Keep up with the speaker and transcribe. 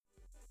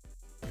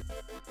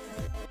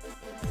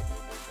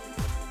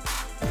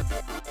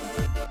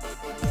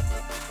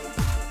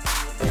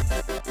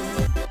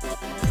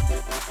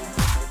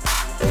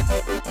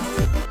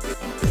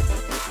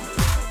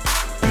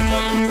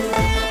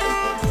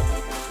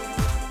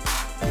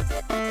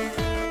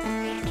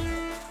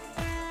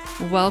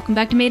welcome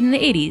back to Made in the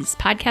 80s,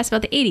 podcast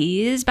about the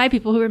 80s by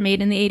people who were made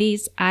in the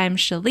 80s. I'm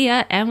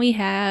Shalia, and we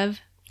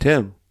have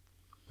Tim.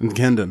 And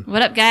Kendon.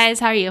 What up, guys?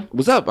 How are you?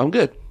 What's up? I'm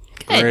good.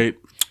 Good. Great.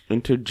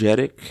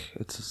 Energetic.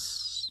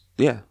 It's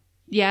Been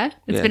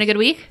a good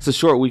week? It's a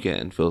short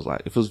weekend, feels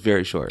like. It feels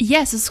very short.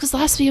 Yes, it's because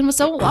last weekend was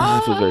so long.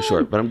 It feels very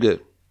short, but I'm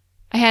good.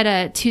 I had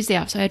a Tuesday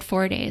off, so I had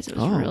 4 days. It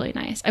was really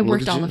nice. I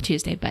worked all of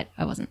Tuesday, but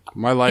I wasn't.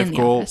 My life in the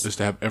goal office. is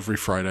to have every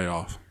Friday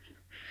off.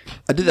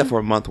 I did that for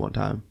a month one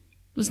time.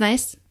 It was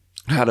nice.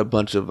 I had a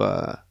bunch of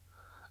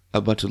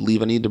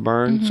leave I need to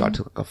burn, so I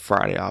took like a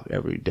Friday off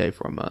every day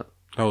for a month.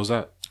 How was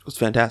that? It was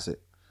fantastic.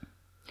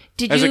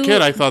 As a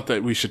kid, I thought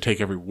that we should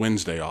take every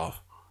Wednesday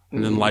off,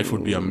 and then life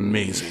would be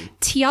amazing.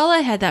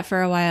 Tiala had that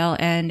for a while,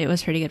 and it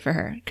was pretty good for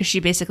her because she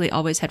basically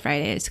always had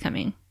Fridays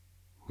coming.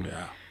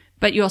 Yeah.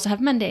 But you also have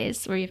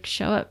Mondays where you have to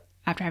show up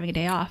after having a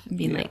day off and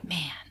being like,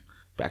 man.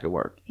 Back at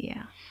work.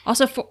 Yeah.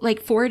 Also,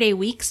 4-day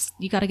weeks,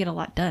 you got to get a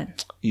lot done.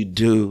 You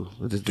do.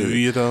 Do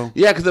you, though?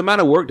 Yeah, because the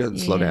amount of work doesn't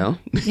slow down.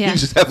 Yeah. You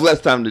just have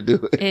less time to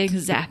do it.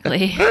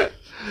 Exactly.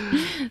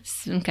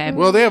 Okay.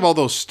 Well, they have all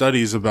those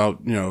studies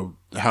about,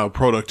 how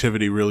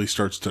productivity really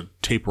starts to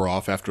taper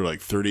off after like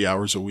 30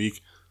 hours a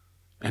week.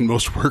 And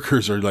most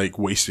workers are like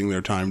wasting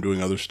their time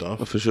doing other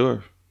stuff. For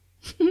sure.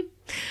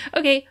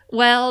 Okay.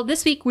 Well,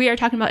 this week we are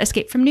talking about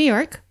Escape from New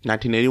York.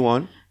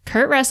 1981.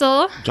 Kurt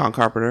Russell. John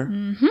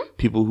Carpenter.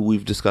 People who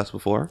we've discussed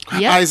before.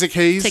 Yep. Isaac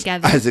Hayes.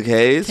 Together. Isaac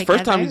Hayes. Together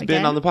First time he's been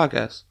again. on the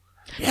podcast.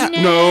 Yeah.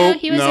 No,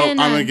 he was no, in,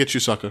 I'm going to get you,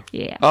 sucker.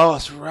 Yeah. Oh,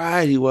 that's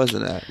right. He was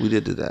in that. We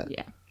did do that.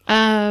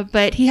 Yeah.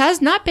 But he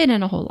has not been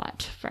in a whole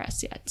lot for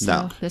us yet. So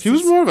No. this He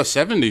was is- more of a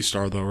 70s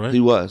star, though, right? He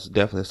was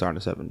definitely a star in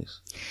the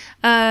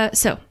 70s.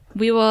 So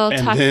we will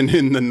And talk. then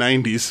in the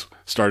 90s,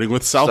 starting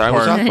with South Starting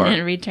with Park. South Park.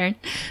 and return.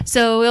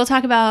 So we'll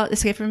talk about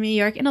Escape from New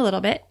York in a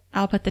little bit.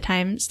 I'll put the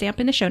time stamp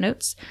in the show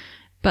notes.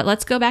 But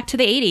let's go back to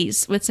the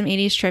 80s with some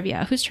 80s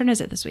trivia. Whose turn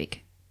is it this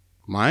week?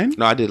 Mine?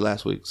 No, I did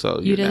last week. So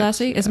You did last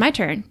week? It's my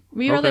turn.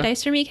 Will you roll the Okay.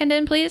 dice for me,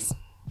 Kendon, please?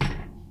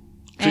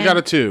 She got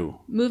a 2.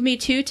 Move me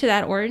 2 to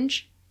that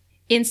orange.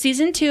 In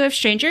season 2 of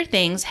Stranger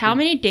Things, how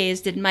many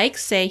days did Mike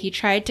say he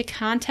tried to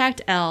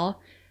contact Elle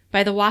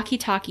by the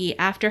walkie-talkie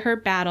after her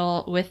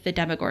battle with the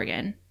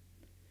Demogorgon?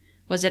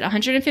 Was it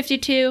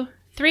 152,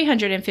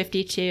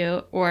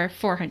 352, or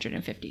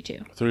 452?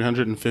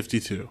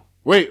 352.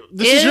 Wait,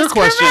 this is your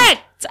question.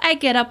 Correct! I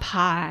get a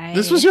pie.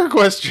 This was your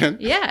question.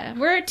 Yeah,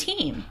 we're a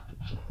team.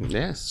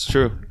 Yes, it's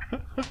true.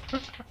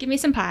 Give me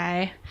some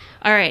pie.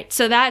 All right,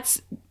 so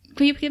that's...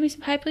 Will you give me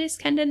some pie, please,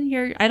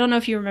 Kendon? I don't know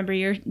if you remember.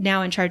 You're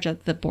now in charge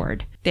of the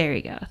board. There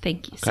you go.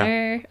 Thank you,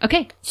 sir.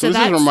 Okay, So this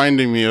is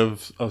reminding me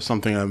of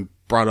something I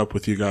brought up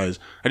with you guys.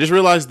 I just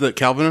realized that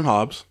Calvin and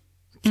Hobbes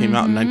came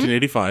out in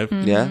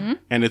 1985. Yeah.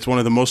 And it's one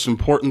of the most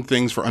important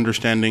things for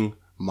understanding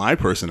my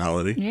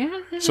personality. Yeah.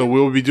 So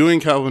we'll be doing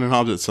Calvin and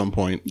Hobbes at some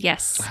point.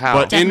 Yes. How?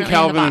 But Definitely in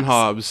Calvin the and box.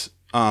 Hobbes,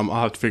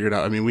 I'll have to figure it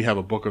out. I mean, we have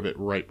a book of it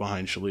right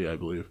behind Shalia, I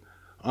believe.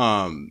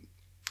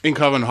 In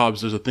Calvin and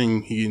Hobbes, there's a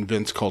thing he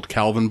invents called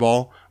Calvin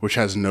Ball, which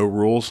has no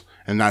rules.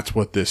 And that's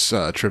what this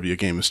trivia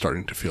game is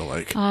starting to feel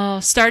like. Oh,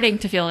 starting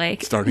to feel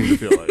like. Starting to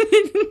feel like.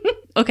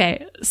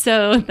 Okay,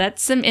 so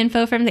that's some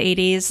info from the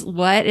 80s.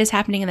 What is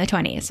happening in the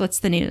 20s? What's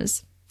the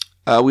news?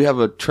 We have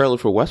a trailer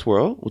for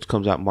Westworld, which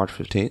comes out March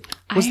 15th.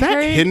 Was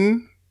that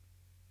hidden?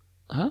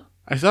 Huh?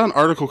 I saw an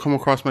article come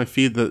across my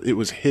feed that it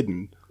was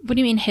hidden. What do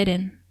you mean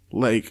hidden?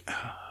 Like,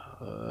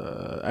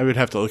 I would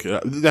have to look it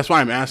up. That's why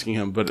I'm asking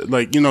him. But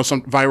like,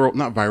 some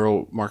not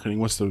viral marketing.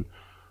 What's the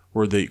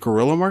word?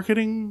 Guerrilla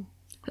marketing?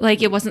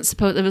 Like it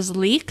was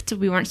leaked?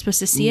 We weren't supposed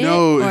to see it?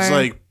 No,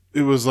 Or-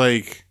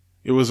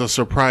 it was a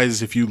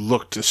surprise if you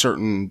looked to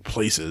certain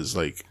places,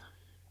 like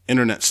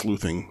internet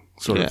sleuthing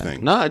sort of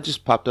thing. No, it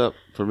just popped up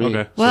for me.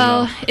 Okay.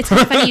 Well, it's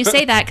kind of funny you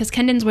say that because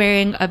Kendon's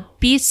wearing a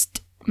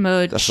Beast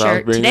Mode That's why I was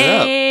shirt bringing it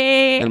up.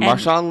 today. And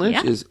Marshawn Lynch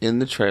yeah. is in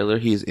the trailer.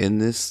 He's in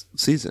this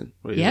season.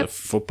 Wait, Yep. is it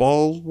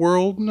football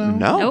world now?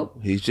 No. Nope.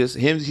 He's just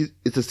him.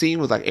 It's a scene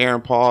with like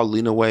Aaron Paul,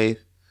 Lena Waithe,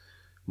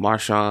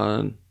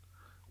 Marshawn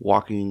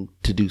walking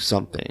to do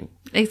something.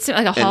 It's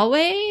like a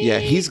hallway? Yeah,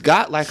 he's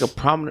got like a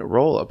prominent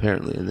role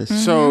apparently in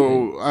this.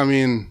 So, I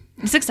mean,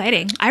 It's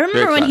exciting. I remember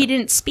Very when he exciting.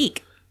 didn't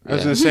speak. I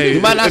was going to say, He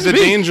might not the speak.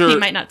 danger, He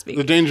might not speak.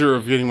 The danger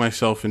of getting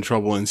myself in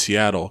trouble in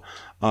Seattle.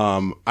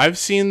 I've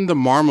seen the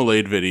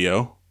Marmalade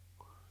video,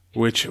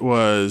 which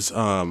was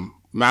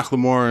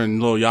Macklemore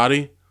and Lil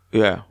Yachty,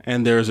 Yeah.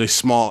 and there's a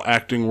small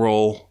acting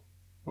role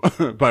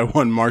by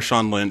one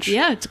Marshawn Lynch.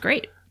 Yeah, it's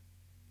great.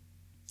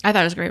 I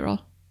thought it was a great role.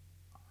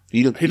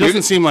 He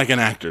doesn't seem like an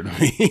actor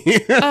to me.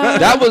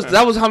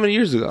 That was how many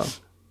years ago?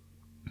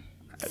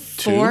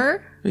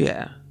 4?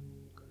 Yeah.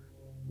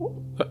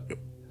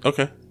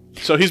 Okay.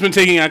 So he's been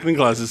taking acting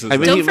classes since I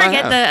mean, Don't he might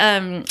forget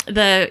have.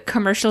 the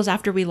commercials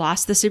after we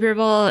lost the Super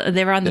Bowl.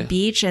 They were on the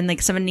beach and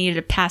like someone needed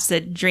to pass a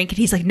drink and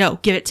he's like, "No,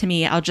 give it to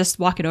me. I'll just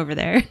walk it over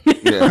there."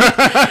 Yeah.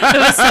 It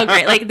was so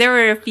great. Like there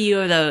were a few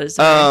of those.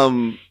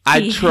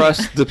 I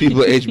trust the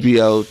people at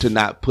HBO to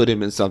not put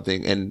him in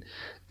something and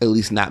at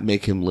least not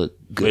make him look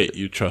good. Wait,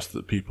 you trust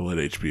the people at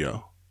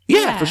HBO?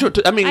 Yeah, for sure.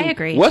 I mean, I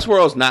agree.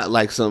 Westworld's not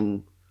like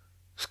some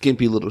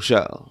skimpy little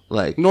show.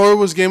 Like, Nor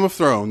was Game of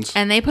Thrones.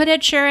 And they put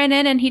Ed Sheeran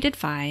in, and he did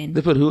fine.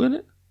 they put who in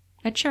it?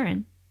 Ed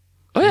Sheeran.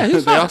 Oh yeah,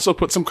 he's They fine. also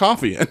put some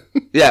coffee in.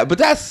 Yeah, but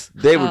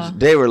they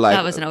were like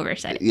That was an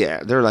oversight.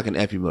 Yeah, they were like an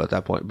FU mode at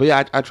that point. But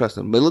yeah, I trust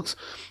them. But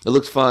it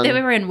looks fun. They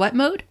were in what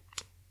mode?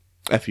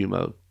 FU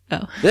mode.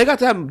 Oh. They got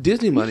that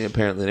Disney money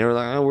apparently. They were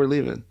like, oh, we're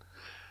leaving.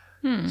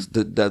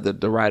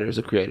 The writers,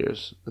 the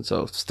creators, and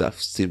so stuff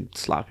seemed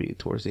sloppy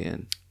towards the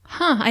end.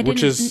 Huh, I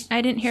Which is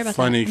didn't hear about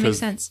funny that. It makes 'cause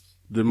sense.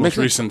 The most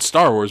recent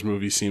Star Wars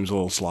movie seems a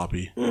little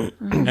sloppy.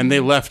 And they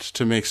left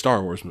to make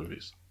Star Wars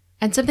movies.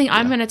 And something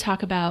I'm going to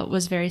talk about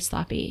was very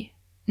sloppy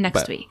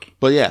next week.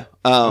 But yeah,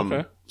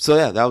 Okay. so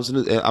yeah, that was.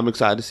 I'm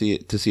excited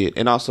to see it,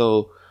 and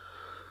also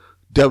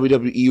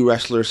WWE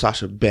wrestler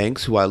Sasha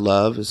Banks, who I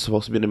love, is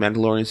supposed to be in The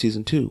Mandalorian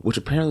season 2, which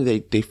apparently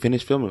they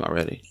finished filming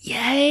already.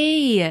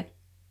 Yay!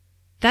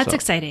 That's So-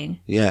 exciting.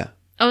 Yeah,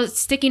 Oh,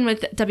 sticking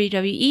with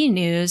WWE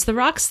news, The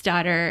Rock's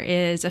daughter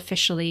is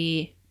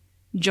officially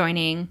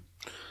joining.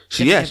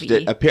 yes,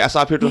 WWE. I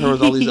saw a picture of her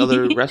with all these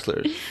other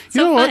wrestlers. It So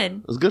know what?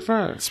 fun. was good for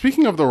her.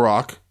 Speaking of The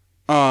Rock,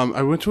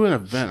 I went to an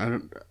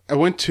event. I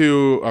went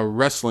to a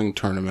wrestling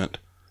tournament,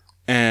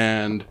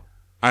 and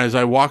as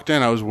I walked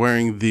in, I was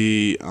wearing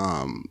the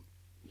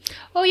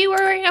Oh, you were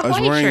wearing a I was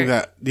Hawaii wearing shirt.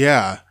 that.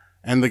 Yeah,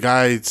 and the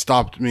guy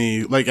stopped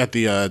me like at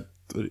the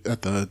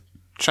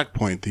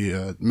checkpoint,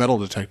 the metal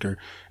detector,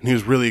 and he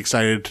was really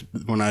excited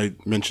when I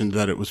mentioned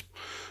that it was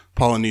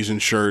Polynesian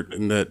shirt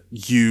and that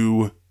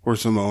you were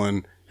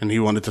Samoan, and he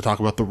wanted to talk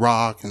about The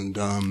Rock and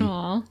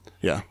Aw.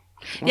 yeah.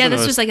 Yeah,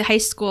 this was like the high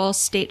school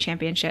state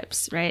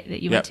championships, right?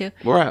 That you went to.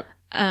 Where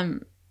at?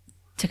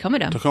 Tacoma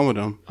Dome. Tacoma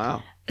Dome.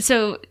 Wow.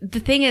 So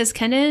the thing is,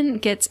 Kenan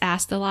gets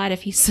asked a lot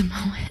if he's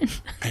Samoan.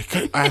 I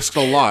get asked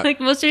a lot. Like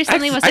most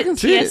recently, was I it can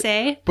see it.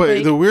 TSA? But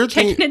Like, the weird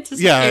thing- checking into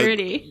yeah,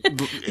 security.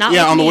 Not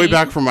yeah, like on the way me.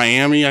 back from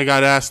Miami, I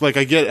got asked. Like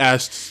I get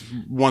asked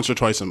once or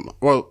twice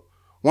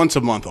once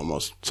a month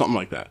almost, something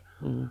like that.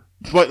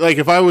 But like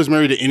if I was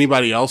married to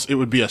anybody else, it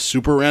would be a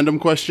super random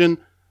question.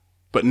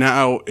 But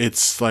now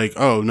it's like,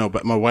 oh no,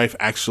 but my wife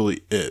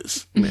actually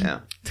is.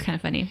 Yeah, It's kind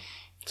of funny.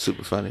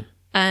 super funny.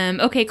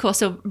 Okay, cool.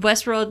 So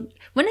Westworld,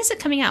 when is it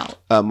coming out?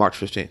 March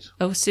 15th,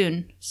 Oh,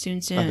 soon.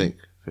 I think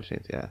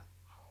 15th. Yeah.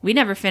 We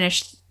never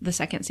finished the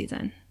second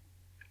season.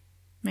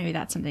 Maybe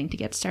that's something to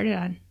get started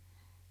on.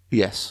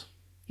 Yes.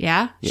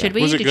 Yeah? Should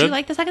we? Was it Did you good?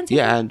 like the second season?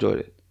 Yeah, I enjoyed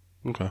it.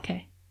 Okay.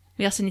 Okay.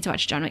 We also need to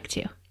watch John Wick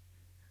 2.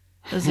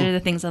 Those are the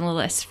things on the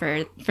list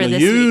for Well,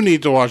 this you week.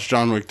 need to watch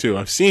John Wick too.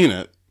 I've seen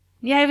it.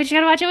 Yeah, but you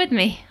gotta watch it with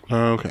me.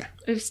 Okay.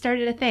 We've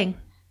started a thing.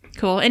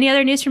 Cool. Any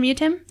other news from you,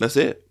 Tim? That's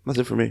it. That's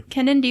it for me.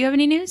 Kendon, do you have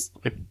any news?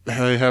 I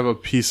have a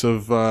piece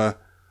of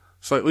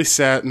slightly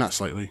sad, not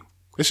slightly.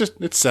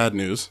 It's sad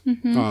news.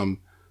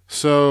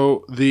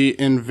 So the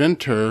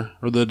inventor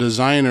or the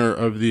designer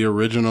of the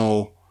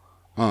original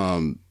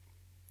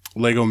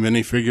Lego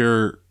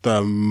minifigure,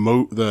 the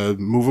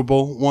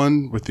movable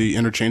one with the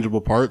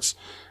interchangeable parts,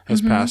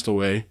 has passed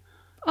away.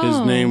 His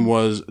Oh. name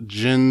was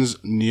Jens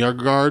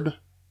Nygaard.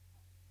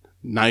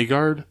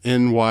 Nygaard,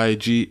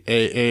 Nygaard.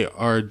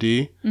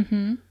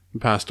 He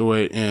passed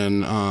away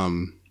in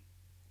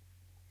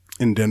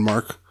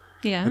Denmark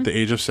Yeah. at the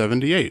age of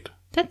 78.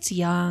 That's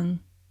young.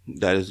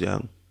 That is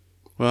young.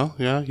 Well,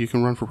 yeah, you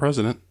can run for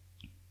president.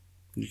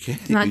 You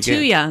can't. Not you too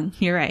can't. young.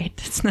 You're right.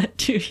 It's not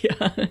too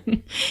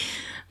young.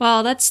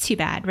 Well, that's too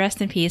bad.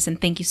 Rest in peace, and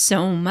thank you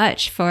so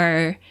much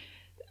for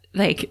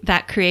like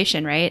that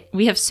creation. Right?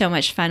 We have so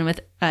much fun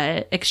with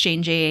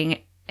exchanging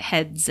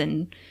heads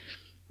and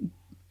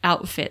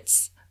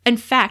outfits. In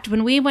fact,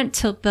 when we went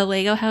to the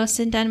Lego house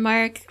in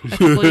Denmark a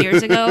couple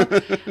years ago,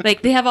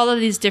 like they have all of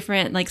these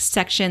different like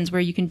sections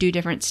where you can do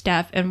different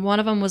stuff, and one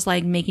of them was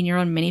like making your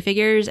own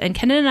minifigures. And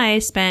Kenan and I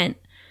spent,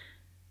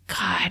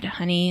 God,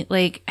 honey,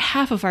 like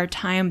half of our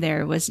time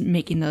there was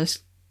making those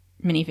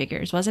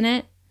minifigures, wasn't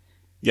it?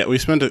 Yeah, we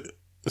spent a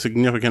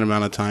significant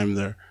amount of time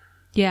there.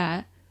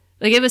 Yeah,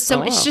 like it was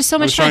so. Oh, It's wow. just so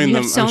I'm much fun. showing You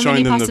them. have so I'm showing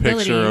many them the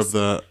possibilities.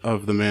 picture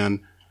of the man.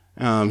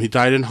 He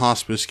died in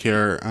hospice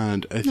care,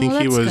 and I think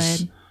he that's was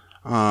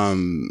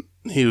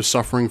good. he was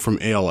suffering from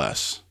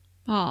ALS.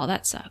 Oh,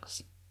 that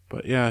sucks.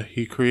 But yeah,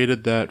 he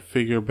created that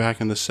figure back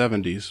in the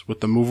 70s with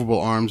the movable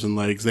arms and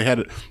legs. They had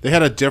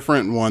a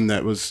different one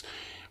that was,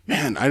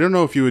 man, I don't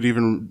know if you would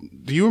even,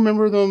 do you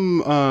remember them,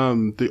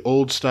 the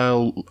old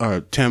style,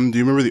 Tim, do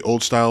you remember the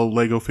old style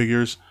Lego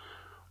figures?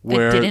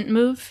 It didn't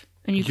move,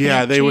 and you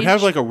Yeah, couldn't they would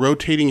have change? like a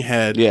rotating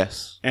head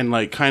Yes. and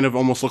like kind of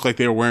almost look like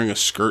they were wearing a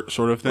skirt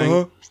sort of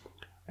thing.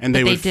 And But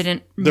they would,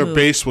 didn't their move.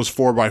 base was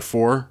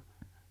 4x4.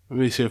 Let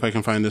me see if I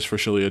can find this for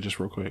Shalia just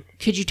real quick.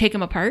 Could you take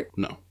them apart?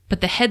 No.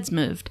 But the heads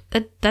moved.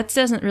 That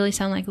doesn't really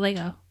sound like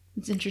Lego.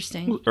 It's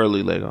interesting.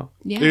 Early Lego.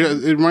 Yeah.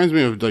 It reminds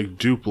me of like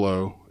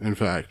Duplo, in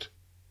fact.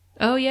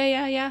 Oh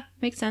yeah.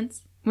 Makes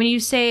sense. When you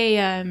say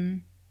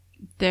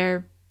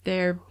their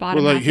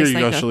bottom Well, like, half here is you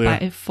like go, a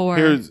Shalia. 4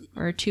 Here's-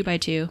 or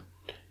 2x2.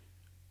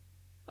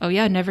 Oh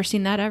yeah, never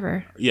seen that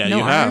ever. Yeah, no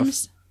you have.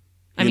 arms.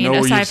 I You mean, know where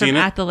aside you've from seen it?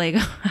 at the Lego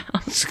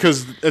house.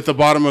 Because at the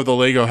bottom of the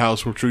Lego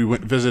house, which we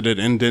visited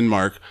in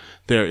Denmark,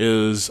 there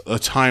is a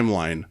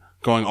timeline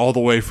going all the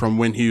way from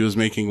when he was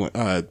making,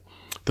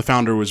 the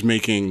founder was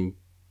making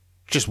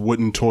just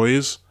wooden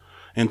toys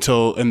and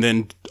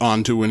then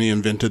on to when he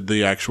invented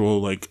the actual,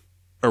 like,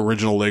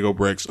 original Lego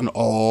bricks and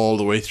all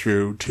the way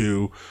through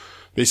to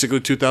basically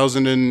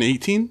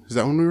 2018. Is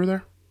that when we were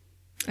there?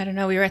 I don't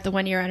know. We were at the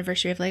 1 year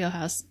anniversary of Lego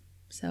House.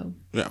 So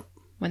Yeah.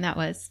 when that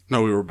was.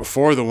 No, we were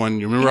before the one.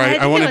 You remember? Yeah, I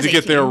think I it wanted was to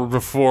get there 18.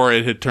 before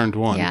it had turned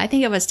 1. Yeah, I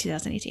think it was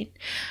 2018.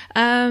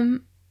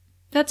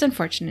 That's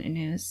unfortunate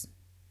news.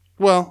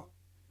 Well,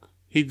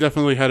 he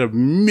definitely had a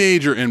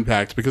major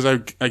impact because I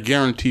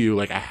guarantee you,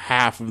 like, a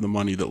half of the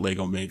money that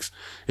Lego makes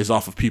is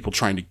off of people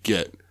trying to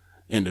get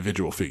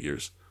individual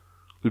figures.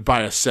 We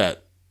buy a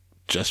set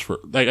just for,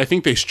 like, I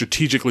think they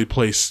strategically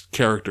place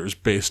characters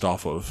based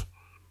off of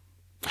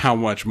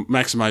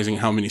maximizing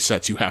how many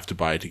sets you have to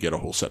buy to get a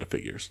whole set of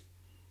figures.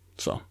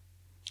 So,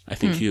 I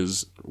think he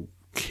is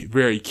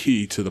very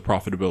key to the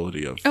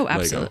profitability of Oh, Lego.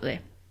 absolutely.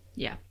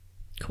 Yeah.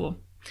 Cool.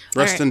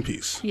 Rest All right. in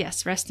peace.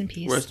 Yes, rest in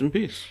peace. Rest in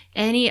peace.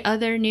 Any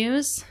other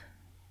news?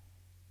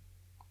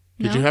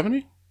 Did you have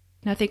any?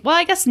 Nothing. Well,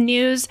 I guess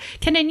news.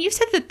 Kenan, you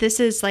said that this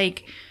is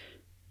like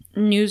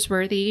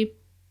newsworthy.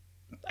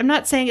 I'm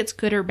not saying it's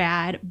good or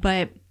bad,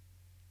 but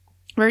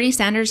Bernie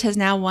Sanders has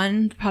now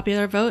won the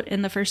popular vote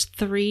in the first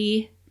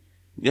 3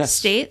 Yes.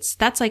 states.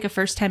 That's like a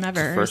first time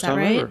ever. First is that time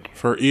right? ever.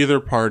 For either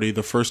party,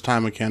 the first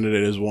time a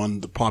candidate has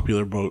won the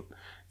popular vote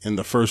in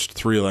the first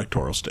 3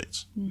 electoral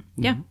states.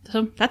 Yeah.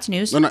 So that's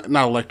news. No,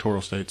 not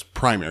electoral states,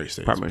 primary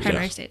states. Primary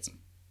Primary Yes. states.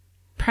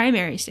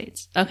 Primary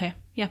states. Okay.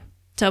 Yeah.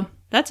 So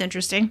that's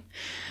interesting.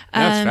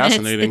 That's And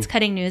fascinating. it's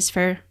cutting news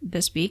for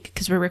this week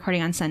because we're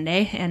recording on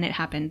Sunday and it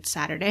happened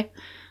Saturday.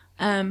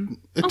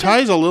 It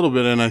ties a little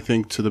bit in, I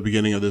think, to the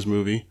beginning of this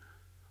movie.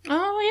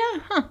 Oh,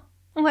 yeah. Huh.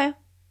 Okay.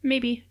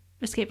 Maybe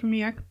Escape from New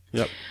York.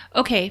 Yep.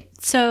 Okay.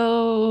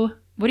 So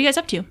what are you guys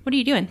up to? What are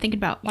you doing? Thinking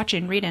about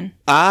watching, reading?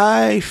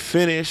 I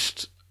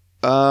finished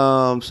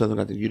something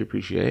I think you'd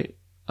appreciate.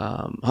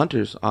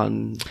 Hunters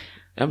on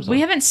Amazon. We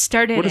haven't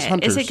started What is it.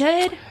 Hunters? Is it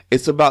good?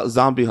 It's about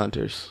zombie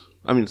hunters.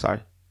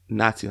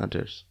 Nazi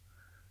hunters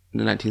in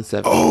the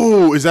 1970s.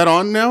 Oh, is that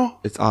on now?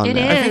 It's on It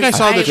there. is. I think I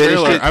saw the finished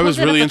trailer. it. I was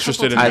Pulled it really up a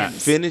interested in couple I that.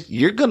 times. finished.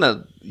 You're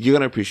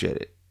gonna appreciate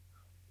it.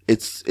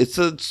 It's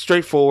a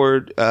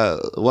straightforward.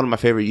 One of my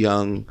favorite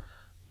young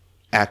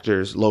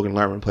actors, Logan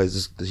Lerman,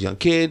 plays this young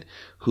kid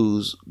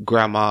whose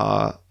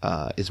grandma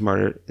is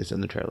murdered. It's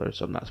in the trailer,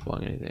 so I'm not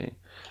spoiling anything.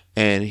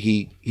 And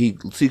he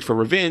seeks for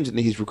revenge, and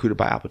then he's recruited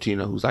by Al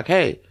Pacino, who's like,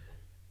 "Hey,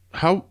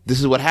 How? this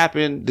is what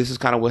happened. This is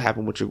kind of what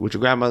happened with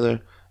your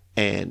grandmother,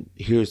 and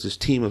here's this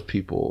team of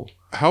people."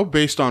 How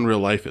based on real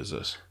life is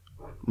this?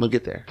 I'm gonna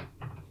get there.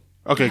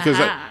 Okay,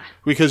 Ah.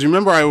 because you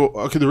remember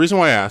the reason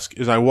why I ask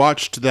is I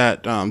watched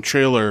that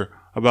trailer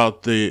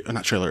about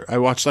not trailer. I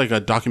watched like a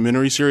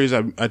documentary series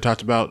I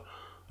talked about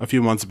a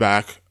few months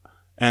back,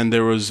 and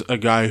there was a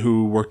guy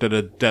who worked at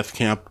a death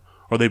camp,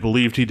 or they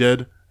believed he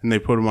did, and they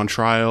put him on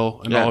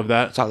trial and all of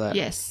that. Saw that.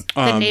 Yes.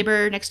 The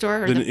neighbor next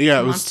door? Or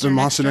It was the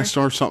monster next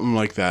door, something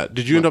like that.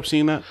 Did you end up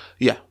seeing that?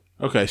 Yeah.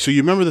 Okay, so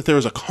you remember that there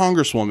was a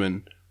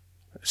congresswoman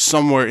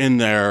somewhere in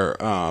there,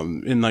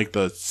 in like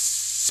the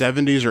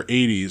 70s or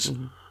 80s,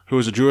 who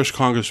was a Jewish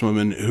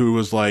congresswoman who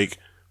was like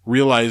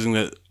realizing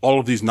that all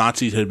of these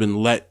Nazis had been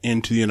let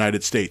into the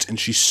United States, and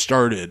she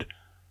started,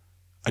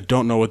 I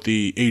don't know what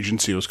the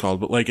agency was called,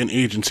 but like an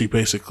agency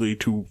basically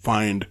to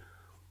find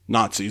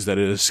Nazis that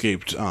had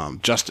escaped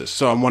justice.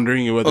 So I'm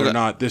wondering whether or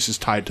not this is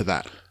tied to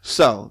that.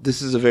 So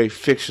this is a very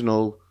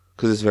fictional,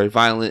 because it's very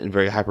violent and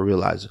very hyper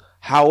realized.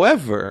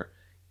 However,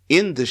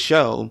 in the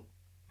show,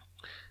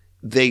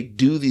 they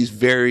do these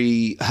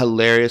very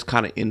hilarious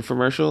kind of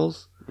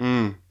infomercials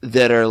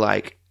that are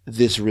like,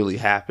 this really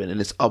happened,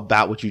 and it's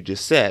about what you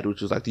just said,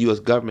 which was like the U.S.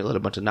 government let a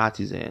bunch of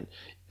Nazis in,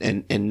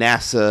 and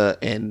NASA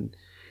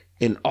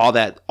and all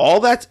that. All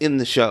that's in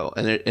the show,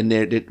 and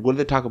they what do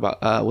they talk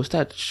about? What's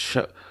that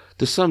show?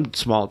 There's some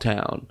small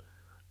town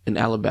in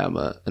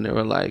Alabama, and they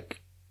were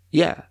like,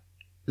 yeah.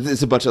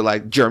 It's a bunch of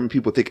like German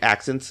people with thick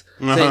accents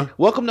saying,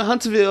 "Welcome to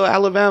Huntsville,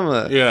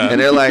 Alabama." Yeah.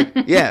 And they're like,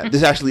 "Yeah,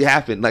 this actually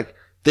happened." Like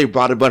they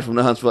brought a bunch from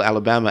the Huntsville,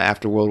 Alabama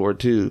after World War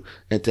II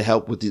and to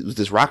help with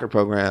this rocket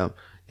program.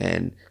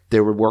 And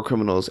there were war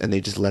criminals, and they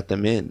just let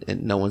them in,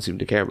 and no one seemed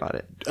to care about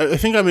it. I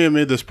think I may have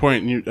made this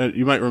point, and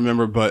you might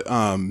remember, but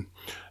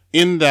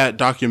in that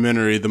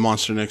documentary, The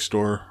Monster Next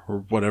Door,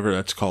 or whatever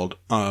that's called,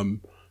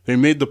 they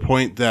made the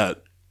point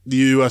that the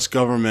U.S.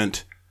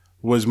 government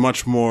was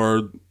much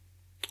more,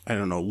 I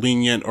don't know,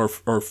 lenient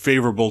or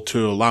favorable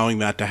to allowing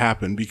that to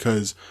happen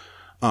because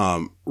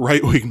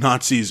right-wing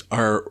Nazis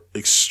are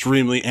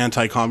extremely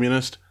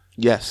anti-communist.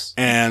 Yes,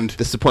 And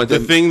that's the point. The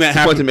thing that that's the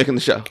point happened, they're making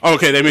the show.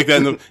 okay, they make that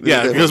in the,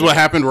 yeah, because what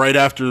happened right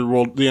after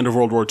the end of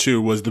World War II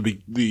was the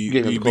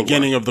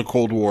beginning of the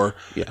Cold War.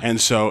 Yeah.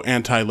 And so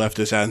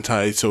anti-leftist,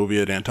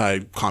 anti-Soviet,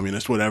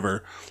 anti-communist,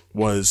 whatever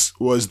was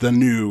the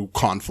new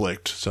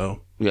conflict.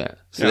 So Yeah.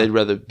 So Yeah. they'd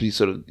rather be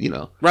sort of,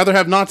 Rather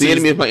have Nazis. the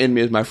enemy of my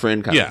enemy is my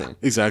friend kind of Yeah, thing.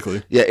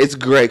 exactly. Yeah, it's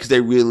great because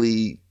they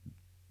really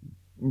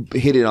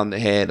hit it on the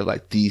head of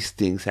like these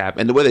things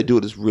happen, and the way they do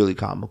it is really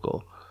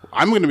comical.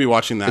 I'm going to be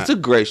watching that. It's a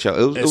great show.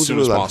 It was soon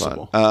really as a lot of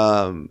possible.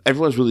 fun.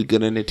 Everyone's really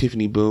good in it.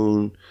 Tiffany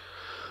Boone,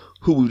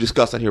 who we've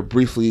discussed on here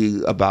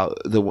briefly about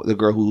the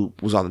girl who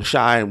was on The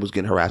Shy and was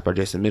getting harassed by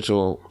Jason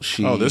Mitchell.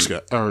 this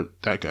guy or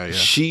that guy. Yeah.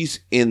 She's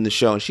in the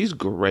show and she's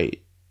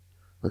great.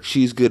 Like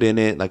she's good in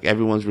it. Like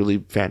everyone's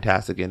really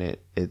fantastic in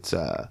it. It's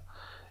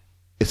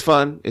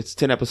fun. It's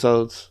 10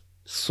 episodes,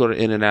 sort of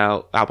in and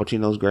out. Al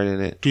Pacino's great in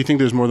it Do you think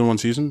there's more than one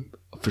season?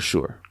 for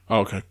sure. Oh,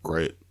 okay,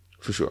 great.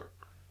 For sure.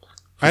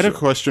 I had a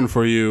question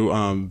for you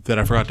that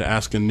I forgot to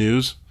ask in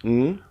news.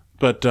 Mm-hmm.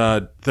 But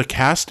the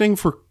casting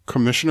for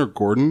Commissioner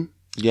Gordon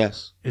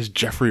Yes. is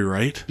Jeffrey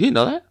Wright. You didn't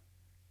know that?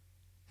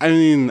 I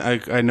mean,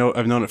 I know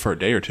I've known it for a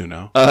day or two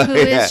now. Who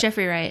is yeah.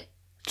 Jeffrey Wright?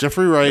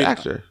 Jeffrey The Wright.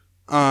 actor.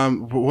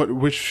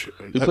 Which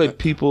He played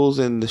Peoples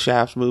in the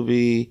Shafts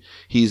movie.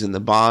 He's in the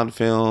Bond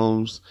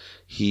films.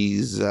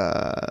 He's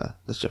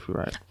that's Jeffrey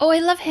Wright. Oh, I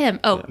love him.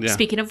 Oh, Yeah.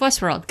 speaking of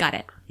Westworld, got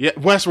it. Yeah,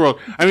 Westworld.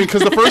 I mean,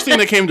 because the first thing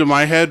that came to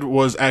my head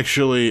was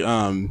actually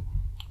the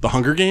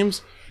Hunger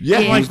Games. Yeah,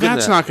 I'm he like, was good in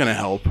that's that. not going to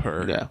help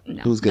her. Yeah,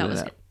 No, he was good that in was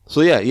that. good.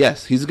 So yeah,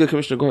 yes, he's a good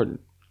Commissioner Gordon.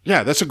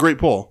 Yeah, that's a great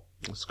pull.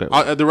 That's great.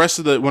 The rest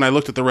of when I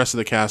looked at the rest of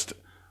the cast,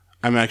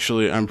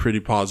 I'm pretty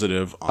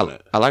positive on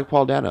it. I like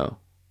Paul Dano.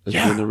 As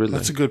Yeah, being the Riddler.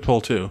 that's a good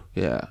pull too.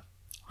 Yeah.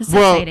 This is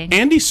Well, exciting.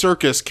 Andy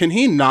Serkis, can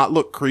he not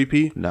look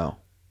creepy? No.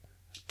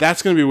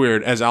 That's going to be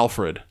weird as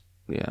Alfred.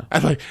 Yeah.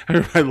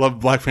 I love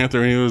Black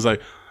Panther, and he was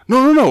like,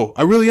 no,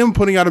 I really am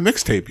putting out a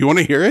mixtape. You want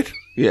to hear it?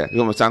 Yeah.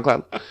 You want my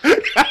SoundCloud?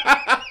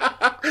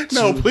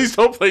 No, please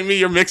don't play me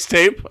your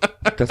mixtape.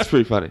 That's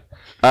pretty funny.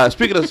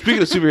 Speaking of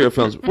superhero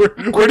films,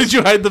 Where did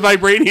you hide the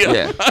vibranium?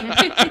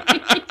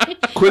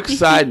 yeah. Quick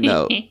side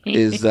note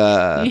is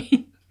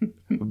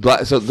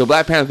so the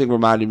Black Panther thing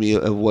reminded me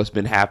of what's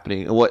been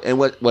happening and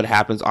what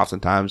happens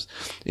oftentimes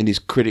in these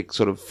critic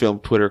sort of film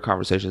Twitter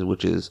conversations,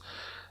 which is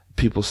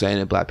people saying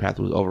that Black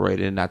Panther was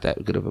overrated and not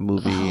that good of a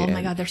movie. Oh my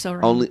and God, they're so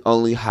wrong.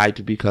 only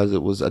hyped because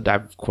it was a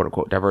quote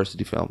unquote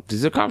diversity film.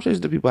 These are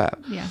conversations that people have.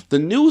 Yeah. The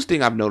newest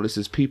thing I've noticed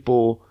is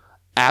people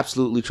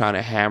absolutely trying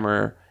to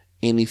hammer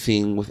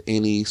anything with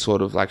any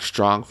sort of like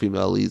strong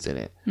female leads in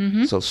it.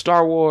 Mm-hmm. So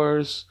Star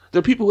Wars, there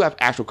are people who have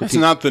actual That's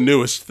critiques. not the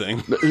newest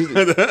thing. But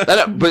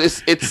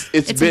it's It's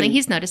been something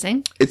he's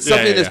noticing it's Yeah,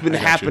 something yeah, that's yeah, been I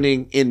got you.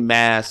 happening in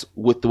mass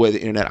with the way the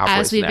internet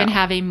operates as we've now. been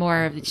having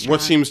more of these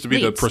What strong seems to be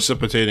the leads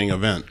precipitating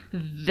event?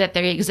 that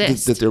they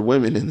exist. that there are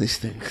women in these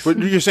things. But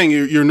you're saying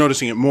you're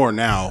noticing it more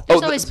now.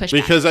 There's always pushback.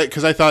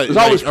 Because I thought There's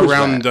always like,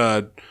 around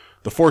pushback.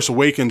 The Force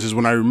Awakens is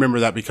when I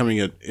remember that becoming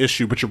an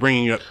issue, but you're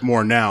bringing it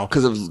more now,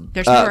 Because of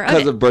There's more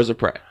of it. Birds of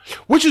Prey.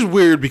 which is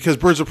weird because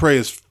Birds of Prey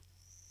is.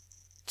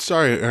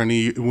 Sorry,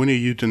 Ernie. When are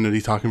you going to be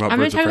talking about I'm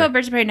going Birds to of talk Prey? about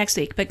Birds of Prey next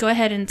week, but go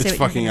ahead and say It's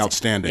what fucking you're gonna say.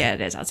 outstanding. Yeah,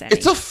 it is outstanding.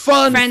 It's a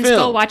fun Friends, film.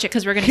 go watch it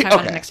because we're going to talk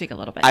about it Okay. next week a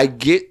little bit.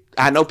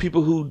 I know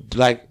people who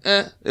like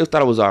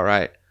thought it was all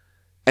right,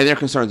 and their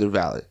concerns are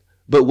valid.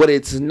 But what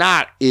it's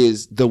not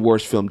is the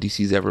worst film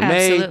DC's ever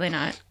made. Absolutely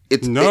not.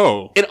 It's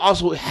No. It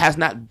also has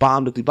not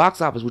bombed at the box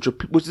office, which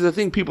is the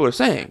thing people are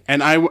saying.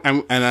 And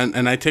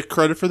I take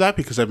credit for that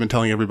because I've been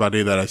telling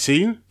everybody that I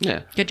see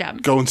Yeah, Good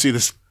job. go and see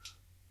this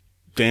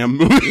damn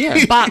movie.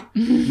 yeah. Bop.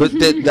 But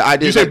the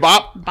idea You is say like,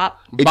 bop?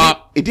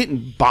 Bop. it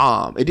didn't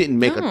bomb. It didn't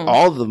make No.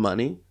 all the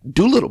money.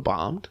 Doolittle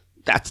bombed.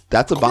 That's a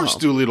Of bomb course,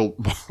 Doolittle.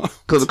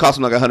 because it cost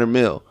them like $100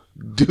 million.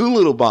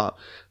 Doolittle bomb.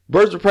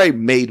 Birds of Prey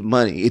made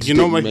money. It just You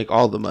know, didn't my- make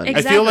all the money.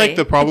 Exactly. I feel like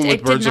the problem It with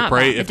did Birds of not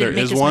Prey, bomb. if It there didn't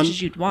make is as one, much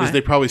as you'd want. is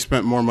they probably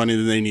spent more money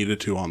than they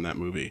needed to on that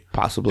movie.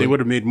 Possibly. They would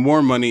have made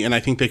more money, and I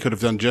think they could have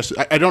done just.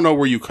 I don't know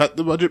where you cut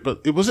the budget,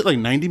 but was it like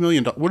 $90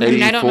 million? What did I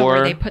mean, I don't know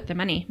where 84. they put the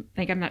money.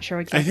 Like, I'm not sure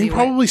I exactly. think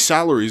probably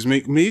salaries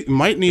might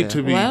need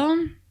to be.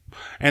 Well,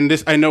 And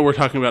this, I know we're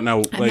talking about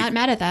now, I'm like not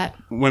mad at that.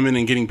 women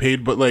and getting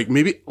paid, but like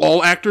maybe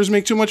all actors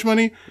make too much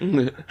money.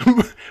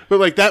 But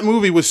like that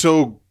movie was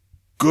so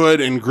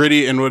good and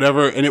gritty and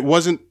whatever, and it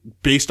wasn't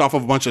based off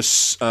of a bunch of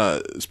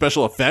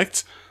special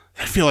effects.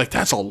 I feel like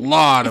that's a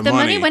lot of The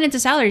money. money went into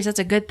salaries. That's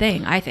a good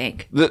thing, I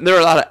think. There are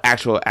a lot of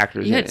actual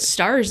actors You in had it.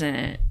 stars in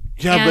it.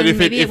 Yeah, And but if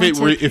maybe went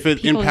to it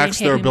people who impacts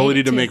came their and made ability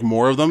it to too. make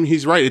more of them,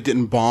 he's right. It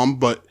didn't bomb,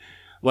 but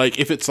like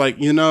if it's like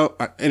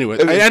anyway,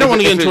 If I don't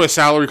want to get if into it- a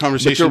salary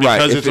conversation you're right.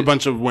 because If it's a it-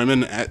 bunch of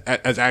women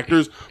as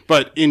actors.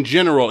 But in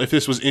general, if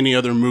this was any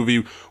other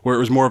movie where it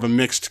was more of a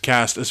mixed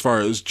cast as far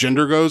as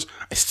gender goes,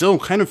 I still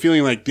kind of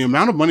feeling like the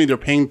amount of money they're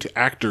paying to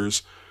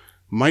actors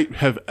might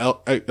have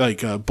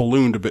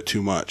ballooned a bit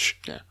too much.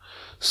 Yeah.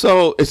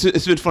 So it's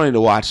been funny to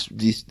watch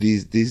these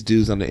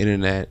dudes on the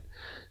internet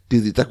do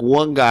these. Like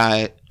one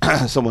guy,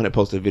 someone had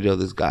posted a video of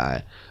this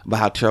guy about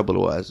how terrible it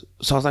was.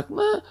 So I was like,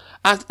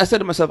 I said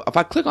to myself, if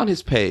I click on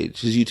his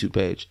page, his YouTube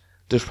page,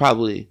 there's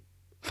probably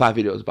 5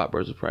 videos about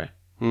Birds of Prey.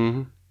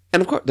 Mm-hmm.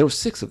 And of course, there were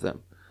 6 of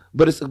them.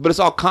 But it's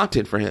all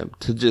content for him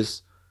to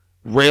just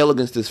rail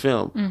against this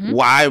film. Mm-hmm.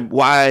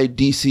 Why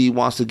DC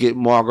wants to get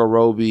Margot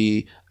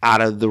Robbie out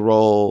of the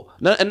role.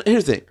 No, and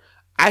here's the thing.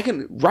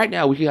 right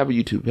now we can have a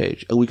YouTube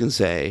page and we can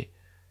say,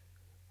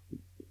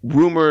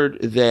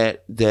 rumored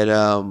that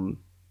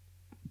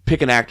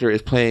pick an actor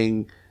is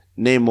playing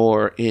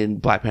Namor in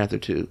Black Panther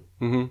 2.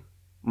 Mm-hmm.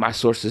 My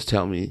sources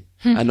tell me.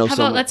 I know. How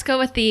about let's go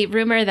with the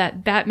rumor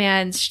that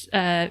Batman's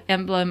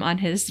emblem on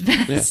his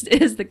vest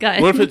is the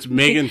gun. What if it's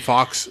Megan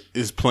Fox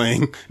is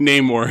playing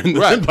Namor in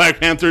the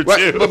Black Panther 2?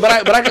 Right.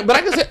 But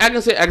I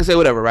can say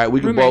whatever, right? We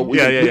can both.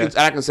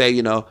 I can say,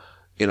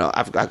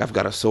 I've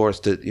got a source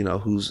that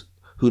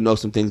who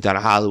knows some things down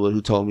in Hollywood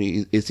who told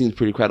me it seems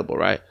pretty credible,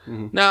 right?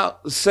 Mm-hmm. Now,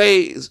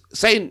 say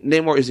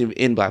Namor isn't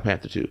in Black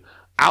Panther 2.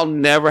 I'll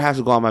never have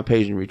to go on my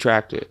page and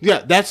retract it.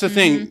 Yeah, that's the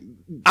thing.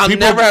 I'll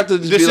never have to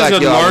just be like,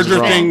 this is a larger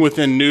thing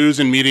within news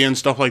and media and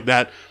stuff like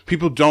that.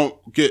 People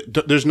don't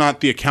get, there's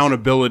not the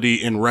accountability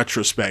in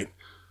retrospect.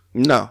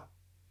 No.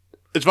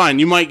 It's fine.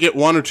 You might get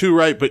one or two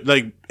right, but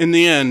like in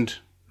the end,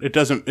 it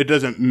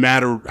doesn't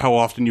matter how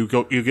often you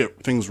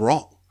get things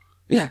wrong.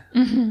 Yeah.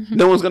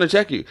 No one's going to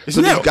check you.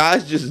 So these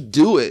guys just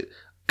do it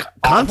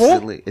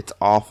constantly. Awful? It's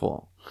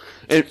awful.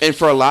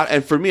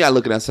 And for me, I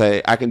look at it and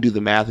say, I can do the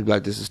math and be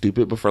like, this is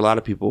stupid. But for a lot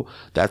of people,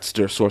 that's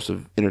their source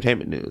of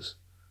entertainment news.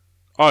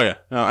 Oh yeah,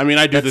 no, I mean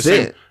I do the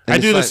same. I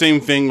do the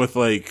same thing with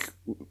like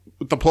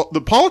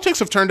the politics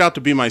have turned out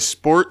to be my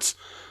sports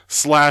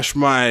 /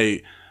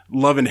 my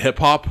love and hip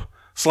hop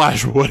 /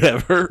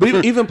 whatever.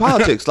 But even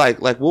politics, like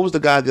what was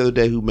the guy the other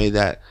day who made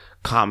that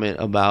comment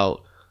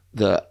about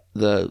the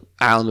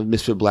island of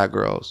misfit black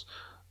girls?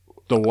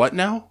 The what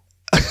now?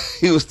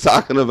 He was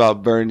talking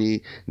about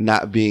Bernie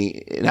not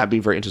being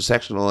very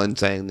intersectional and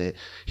saying that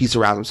he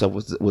surrounds himself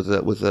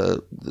with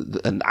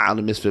an island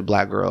of misfit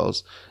black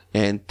girls.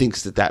 And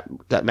thinks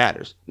that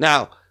matters.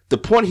 Now, the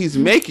point he's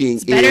making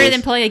is better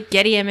than pulling a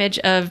Getty image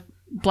of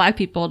black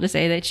people to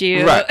say that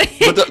you. Right.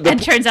 But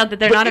and turns out that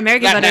they're not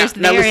American voters;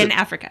 they're in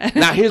Africa.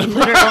 Now here's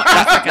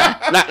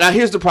now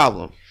here's the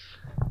problem.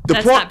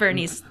 That's not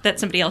Bernie's.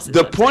 That's somebody else's.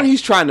 The point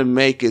he's trying to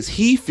make is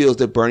he feels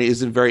that Bernie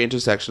isn't very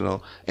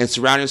intersectional, and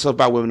surrounding himself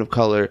by women of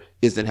color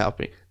isn't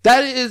helping.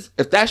 That is,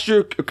 if that's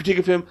your critique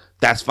of him,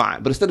 that's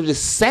fine. But instead of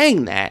just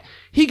saying that,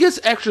 he gets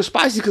extra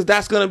spicy because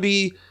that's going to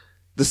be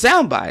the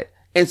soundbite.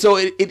 And so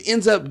it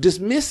ends up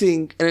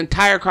dismissing an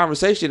entire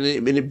conversation,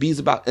 and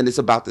it's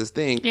about this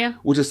thing,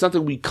 which is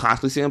something we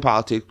constantly see in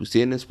politics, we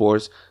see it in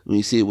sports, and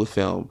we see it with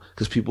film,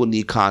 because people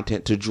need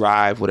content to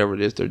drive whatever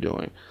it is they're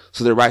doing.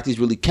 So they write these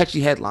really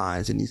catchy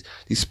headlines and these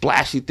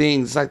splashy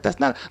things. It's like,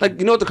 that's not, like,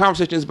 you know what the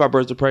conversation is about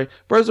Birds of Prey?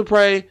 Birds of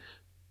Prey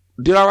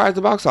did all right at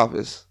the box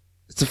office.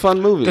 It's a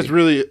fun movie. That's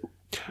really...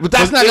 But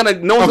that's not gonna,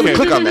 no one's gonna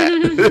click on that.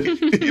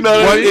 You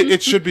know what I mean?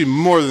 It should be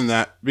more than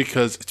that,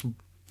 because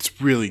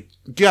it's really...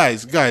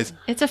 Guys,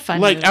 it's a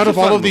fun like movie. Out of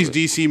all of these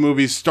DC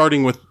movies,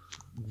 starting with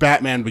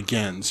Batman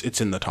Begins,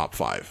 it's in the top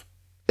 5.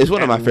 It's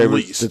one of my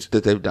favorites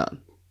that they've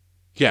done.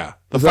 Yeah,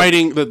 the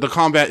fighting, the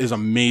combat is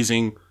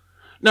amazing.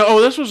 Now,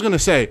 this was gonna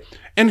say,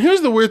 and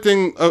here's the weird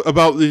thing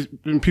about these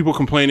people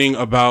complaining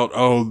about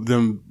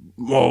you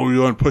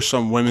want to push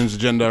some women's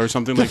agenda or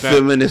something like that.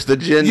 Feminist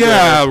agenda.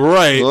 Yeah,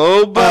 right.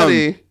 Oh,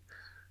 buddy.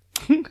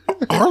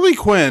 Harley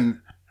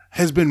Quinn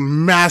has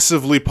been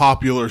massively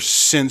popular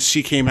since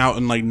she came out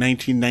in like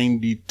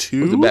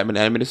 1992. The Batman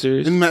animated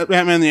series? In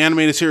Batman the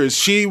Animated Series.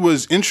 She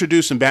was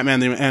introduced in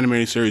Batman the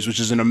Animated Series, which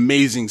is an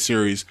amazing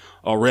series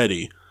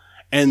already.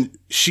 And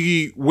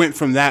she went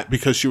from that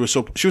because she was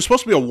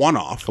supposed to be a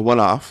one-off. A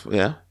one-off,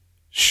 yeah.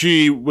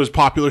 She was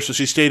popular, so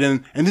she stayed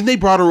in. And then they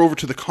brought her over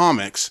to the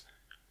comics.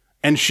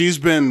 And she's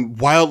been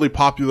wildly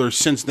popular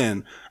since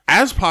then.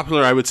 As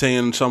popular, I would say,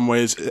 in some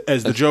ways,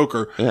 as the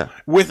Joker,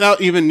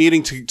 without even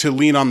needing to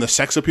lean on the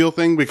sex appeal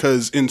thing,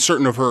 because in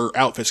certain of her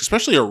outfits,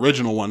 especially her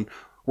original one,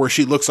 where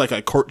she looks like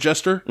a court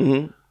jester,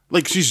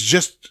 like she's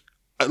just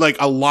like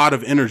a lot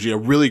of energy, a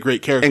really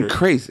great character. And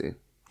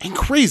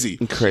crazy.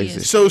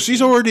 So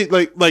she's already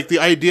like the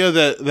idea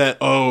that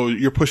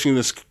you're pushing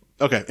this.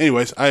 Okay,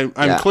 anyways, I'm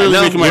clearly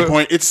making my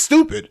point. It's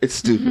stupid.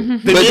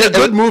 They made a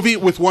good movie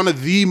with one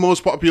of the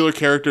most popular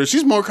characters.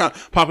 She's more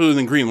popular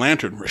than Green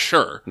Lantern, for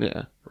sure.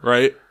 Yeah.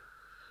 Right?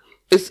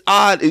 It's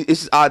odd.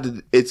 It's odd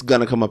that it's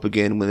gonna come up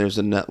again when there's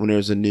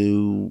a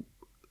new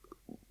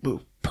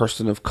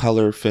person of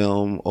color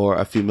film or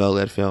a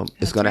female-led film.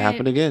 It's gonna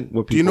happen again.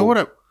 Where people, do you know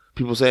what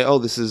people say? Oh,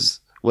 this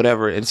is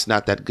whatever. And it's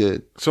not that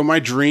good. So my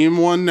dream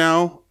one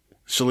now,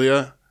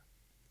 Shalia,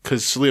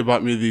 because Shalia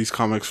bought me these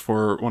comics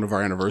for one of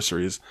our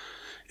anniversaries,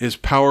 is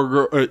Power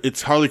Girl.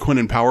 It's Harley Quinn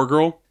and Power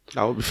Girl.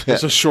 It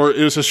was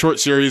a short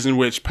series in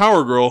which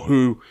Power Girl,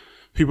 who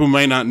people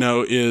may not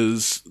know,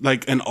 is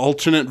like an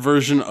alternate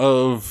version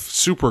of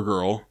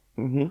Supergirl,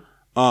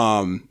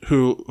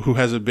 who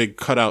has a big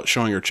cutout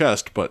showing her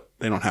chest, but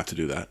they don't have to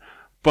do that.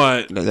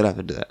 But no, they don't have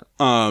to do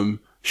that.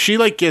 She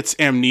like gets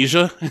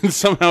amnesia, and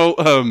somehow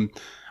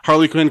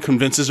Harley Quinn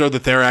convinces her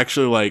that they're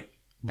actually like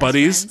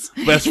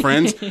best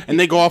friends, and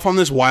they go off on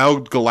this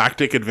wild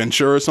galactic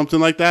adventure or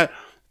something like that.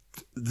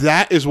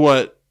 That is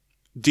what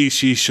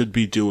DC should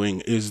be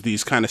doing, is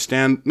these kind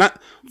of not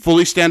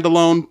fully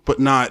standalone, but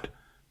not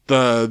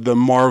the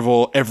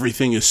Marvel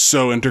everything is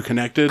so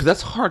interconnected. 'Cause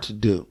that's hard to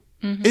do.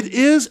 It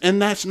is,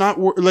 and that's not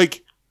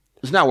like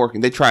It's not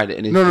working. They tried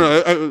it.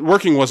 And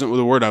working wasn't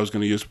the word I was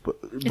going to use, but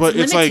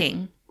it's like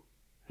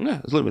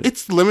it's limited.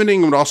 it's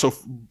limiting and also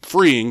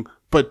freeing.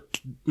 But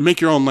make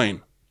your own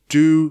lane.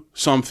 Do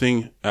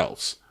something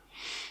else.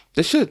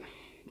 They should.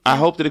 I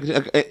hope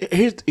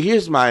that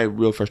here's my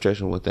real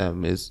frustration with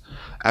them is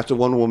after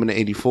Wonder Woman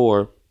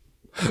 84,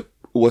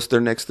 what's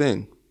their next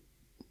thing?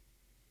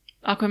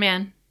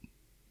 Aquaman.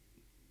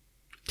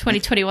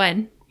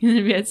 2021.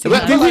 I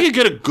think we could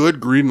get a good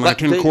Green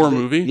Lantern core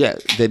movie. Yeah,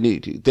 they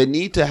need to. They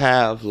need to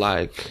have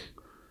like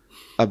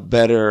a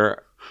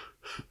better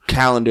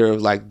calendar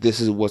of like this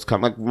is what's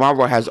coming. Like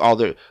Marvel has all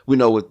their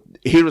what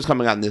heroes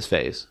coming out in this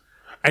phase.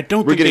 I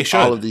don't We're think they getting should.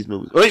 all of these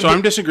movies. So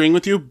I'm disagreeing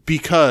with you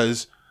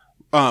because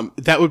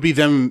that would be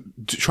them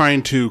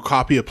trying to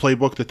copy a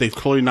playbook that they've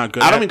clearly not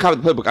good at. I don't mean copy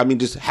the playbook. I mean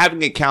just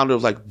having a calendar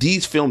of like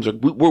these films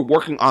we're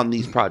working on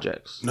these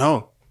projects.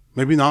 No,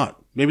 maybe not.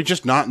 Maybe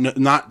just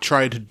not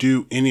try to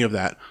do any of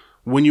that.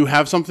 When you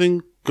have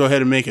something, go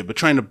ahead and make it. But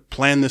trying to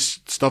plan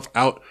this stuff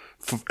out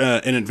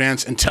in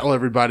advance and tell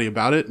everybody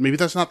about it, maybe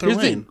that's not their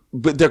lane.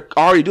 But they're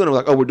already doing it.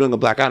 Like, we're doing a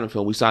Black Adam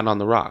film. We signed on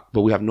The Rock,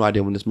 but we have no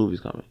idea when this movie's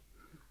coming.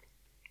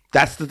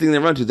 That's the thing they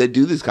run to. They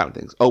do these kind of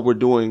things. We're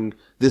doing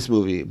this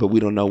movie, but we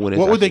don't know when it's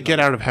What would they coming. get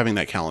out of having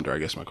that calendar, I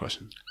guess my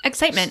question.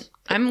 Excitement.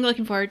 I'm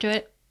looking forward to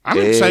it. I'm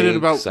excited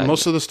about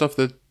most of the stuff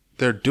that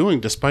they're doing,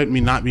 despite me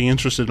not being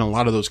interested in a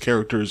lot of those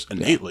characters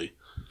innately.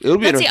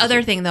 That's the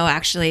other thing, though,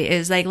 actually,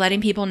 is like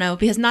letting people know,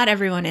 because not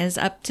everyone is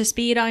up to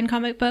speed on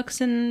comic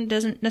books and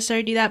doesn't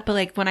necessarily do that. But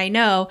like when I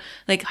know,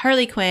 like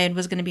Harley Quinn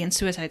was going to be in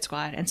Suicide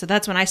Squad. And so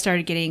that's when I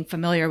started getting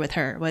familiar with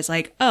her, was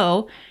like,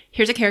 oh,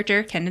 here's a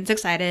character. Kendon's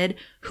excited.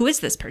 Who is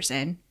this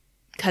person?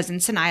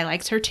 Cousin Sinai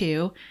likes her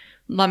too.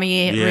 Let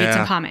me read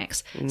some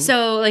comics. Mm-hmm.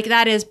 So like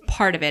that is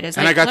part of it. Is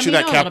and like, I got you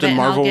that Captain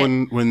Marvel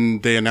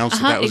when they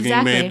announced that was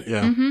getting made.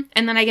 Yeah. Mm-hmm.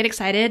 And then I get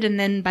excited, and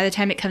then by the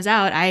time it comes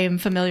out, I am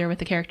familiar with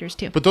the characters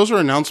too. But those are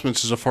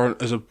announcements as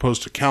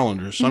opposed to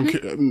calendars. So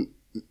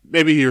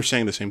maybe you're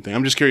saying the same thing.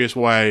 I'm just curious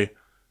why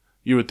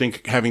you would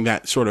think having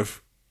that sort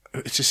of,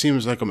 it just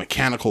seems like a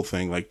mechanical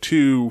thing, like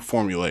too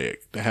formulaic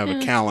to have a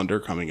calendar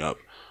coming up.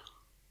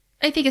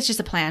 I think it's just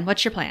a plan.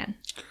 What's your plan?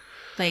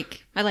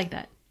 Like, I like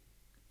that.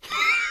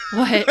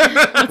 What?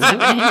 What's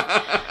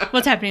happening?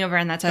 What's happening over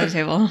on that side of the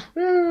table?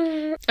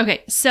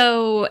 Okay,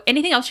 so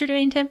anything else you're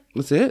doing, Tim?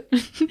 That's it.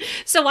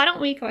 So why don't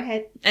we go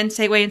ahead and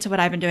segue into what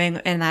I've been doing,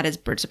 and that is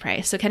Birds of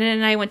Prey. So Kenan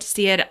and I went to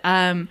see it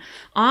on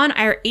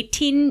our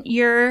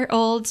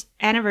 18-year-old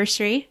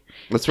anniversary.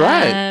 That's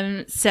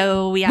right.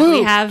 So we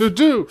have...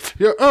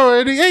 You're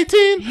already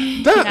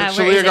 18? That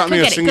Shalia got me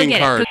a singing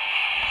card.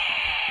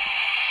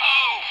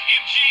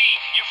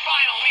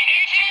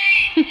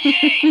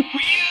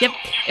 Yep,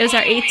 it was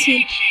our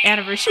 18th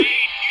anniversary. You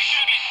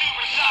should be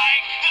super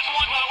psyched. This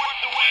one's well worth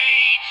the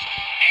wait.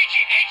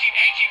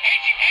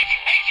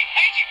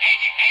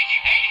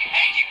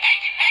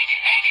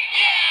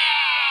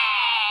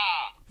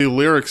 18, The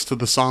lyrics to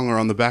the song are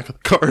on the back of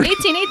the card.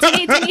 18,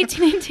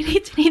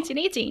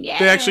 yeah.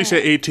 They actually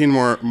say 18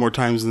 more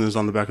times than is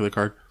on the back of the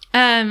card.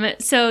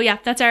 So yeah,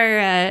 that's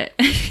our,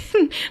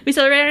 we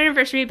celebrated our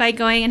anniversary by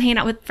going and hanging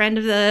out with a friend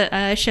of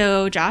the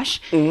show, Josh,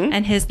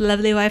 and his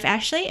lovely wife,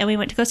 Ashley, and we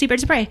went to go see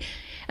Birds of Prey,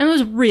 and it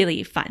was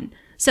really fun.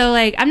 So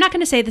like, I'm not going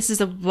to say this is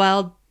I'm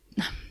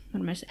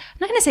not going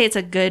to say it's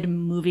a good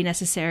movie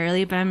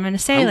necessarily, but I'm going to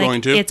say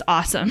it's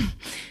awesome.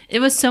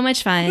 It was so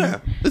much fun. Yeah,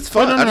 it's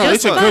fun.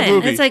 It's a good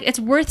movie. It's like, it's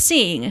worth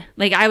seeing.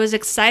 Like, I was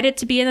excited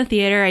to be in the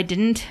theater. I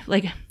didn't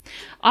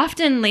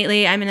often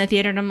lately I'm in the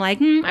theater and I'm like,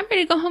 I'm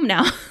ready to go home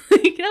now.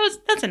 Like,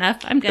 that's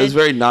enough. I'm good. It was a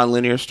very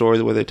non-linear story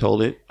the way they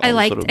told it. I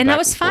liked, and that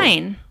was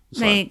fine.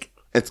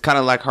 It's kind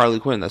of like Harley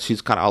Quinn. That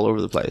she's kind of all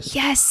over the place.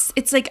 Yes,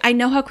 it's like I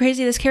know how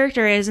crazy this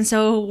character is, and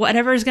so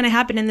whatever is going to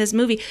happen in this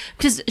movie,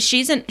 because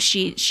she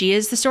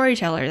is the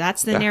storyteller.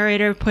 That's the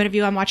narrator point of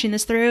view I'm watching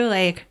this through.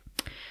 Like,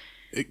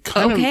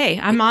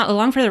 I'm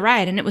along for the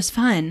ride, and it was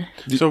fun.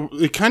 So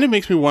it kind of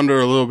makes me wonder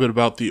a little bit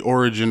about the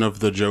origin of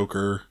the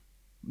Joker.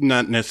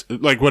 Not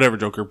necessarily like whatever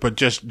Joker, but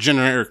just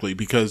generically,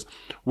 because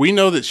we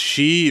know that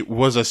she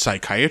was a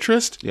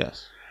psychiatrist.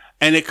 Yes,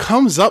 and it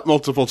comes up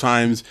multiple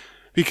times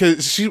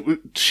because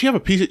she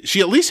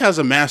at least has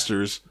a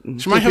master's.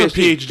 She might have a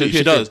PhD.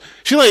 She does.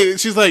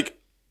 She's like,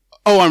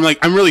 oh,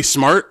 I'm really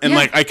smart and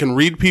like I can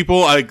read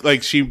people.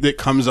 It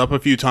comes up a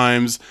few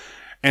times,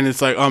 and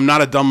it's like, oh, I'm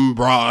not a dumb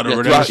broad or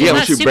whatever. Yeah,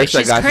 when she breaks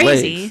that guy's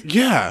legs.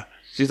 Yeah,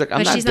 she's like,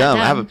 I'm not dumb.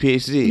 I have a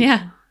PhD.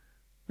 Yeah.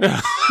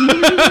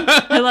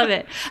 I love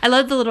it. I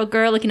love the little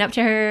girl looking up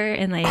to her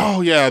and like.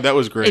 Oh yeah, that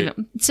was great.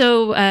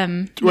 So,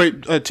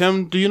 wait,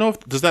 Tim, do you know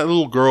does that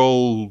little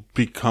girl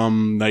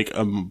become like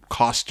a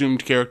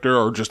costumed character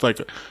or just like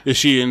is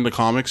she in the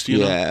comics? Do you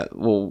know? Yeah,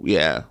 well,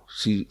 yeah,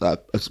 she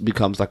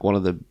becomes like one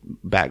of the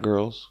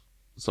Batgirls.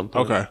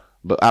 Something. Okay,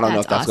 but I don't know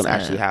if that's awesome. going to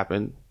actually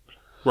happen.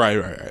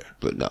 Right.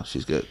 But no,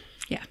 she's good.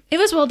 Yeah, it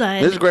was well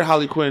done. There's a great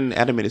Harley Quinn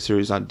animated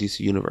series on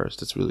DC Universe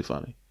that's really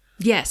funny.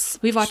 Yes,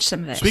 we've watched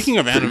some of it. Speaking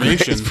of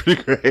animation, it's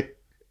pretty great.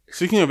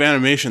 Speaking of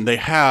animation, they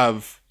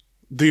have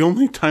the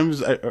only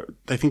times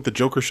I think the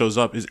Joker shows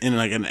up is in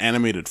like an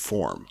animated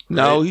form.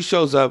 No, right? he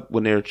shows up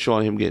when they're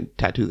showing him getting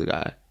tattoo the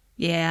guy.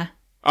 Yeah.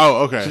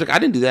 Oh, okay. She's like, I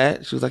didn't do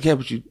that. She was like, yeah,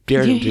 but you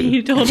dared him to.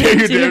 You told Yeah, him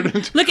you to. dared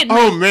him to. Look at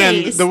Oh my man,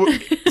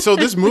 face. so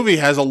this movie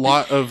has a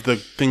lot of the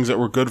things that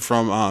were good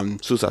from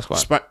Suicide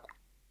Squad.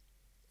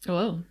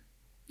 Whoa.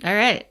 All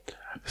right.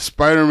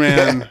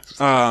 Spider-Man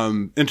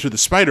Into the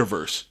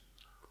Spider-Verse,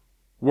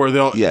 where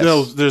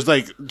there's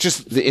like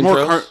just The more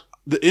intros?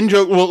 the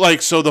intro. Well,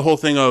 like so the whole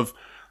thing of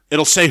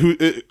it'll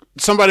say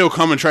somebody will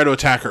come and try to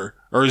attack her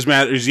or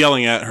is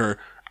yelling at her,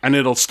 and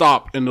it'll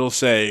stop and it'll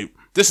say,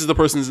 "This is the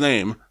person's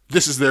name.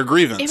 This is their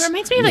grievance." It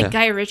reminds me of like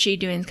Guy Ritchie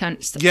doing kind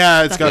of stuff.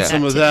 Yeah, it's stuff got like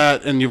some of too.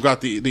 that, and you've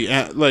got the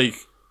like,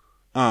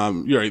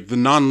 you're right, the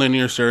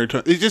non-linear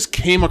stereotype. It just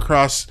came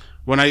across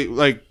when I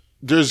like.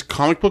 There's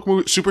comic book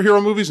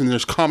superhero movies, and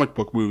there's comic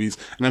book movies,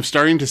 and I'm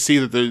starting to see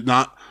that they're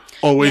not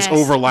always Yes,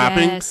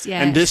 overlapping. yes,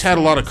 and this had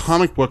a lot of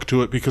comic book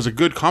to it because a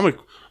good comic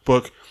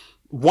book,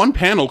 one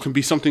panel can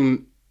be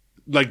something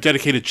like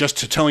dedicated just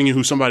to telling you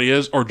who somebody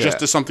is, or just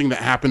to something that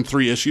happened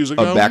 3 issues A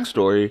ago.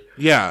 backstory.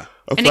 Yeah.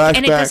 A And flashback.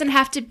 it doesn't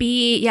have to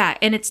be,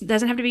 and it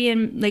doesn't have to be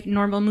in like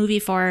normal movie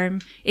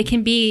form. It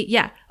can be,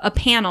 a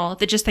panel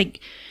that just like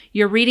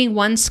you're reading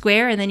one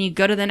square and then you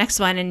go to the next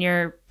one and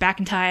you're back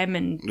in time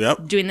and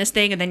Yep. doing this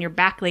thing and then you're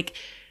back. Like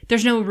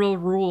there's no real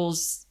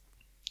rules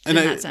in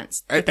that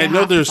sense. I that they know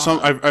have to there's some.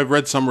 follow. I've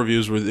read some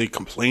reviews where they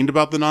complained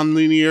about the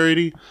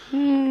non-linearity,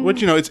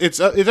 which it's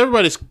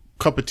everybody's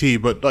cup of tea.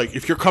 But like,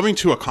 if you're coming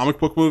to a comic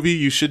book movie,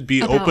 you should be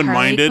About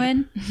open-minded, Harley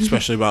Quinn?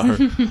 especially about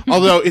her.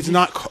 Although it's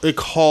not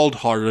called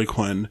Harley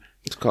Quinn.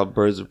 It's called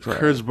Birds of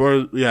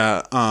Prey.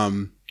 Yeah.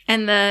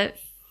 And the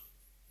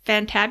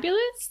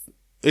Fantabulous?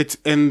 It's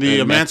in the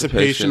Emancipation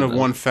Emancipation of of-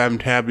 One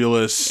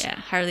Fantabulous Yeah,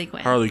 Harley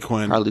Quinn. Harley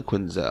Quinn. Harley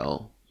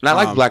Quinzel. And I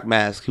like Black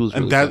Mask. He was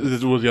really And that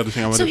funny. was the other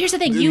thing I wanted. So here's the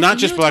thing. You not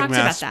just you Black talked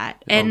Mask. about that.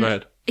 Oh, And go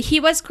ahead. he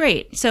was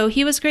great. So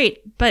he was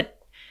great. But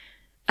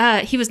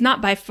he was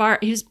not by far,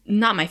 he was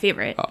not my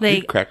favorite. Oh, he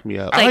like, cracked me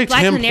up. I like liked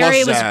Black him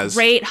Canary plus was Zaz.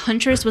 great.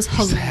 Huntress was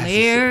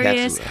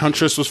hilarious.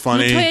 Huntress was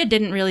funny. Latoya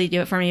didn't really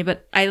do it for me,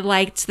 but I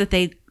liked that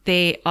they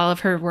all of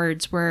her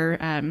words were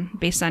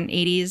based on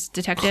 80s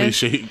detective.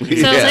 Cliche.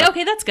 So I was like,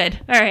 okay, that's good.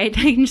 All right.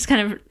 I can just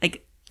kind of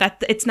like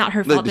that. It's not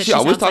her fault Like, that does she she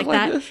always sounds like talk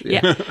like that.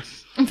 this? Yeah.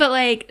 But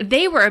like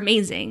they were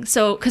amazing.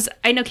 So, because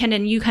I know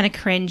Kendon, you kind of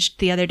cringed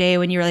the other day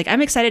when you were like,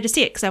 "I'm excited to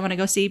see it because I want to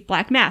go see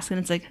Black Mask," and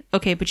it's like,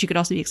 okay, but you could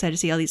also be excited to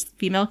see all these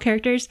female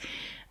characters.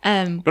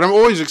 But I'm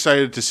always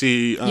excited to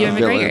see Ewan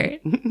McGregor,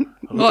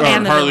 well,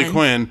 and the Harley villain.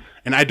 Quinn,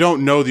 and I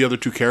don't know the other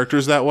two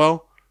characters that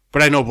well,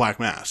 but I know Black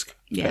Mask,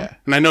 Yeah.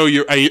 and I know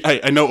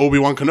I know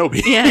Obi-Wan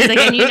Kenobi. Yeah, it's like,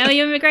 and you know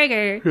Ewan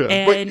McGregor,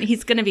 Yeah. and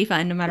he's gonna be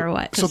fun no matter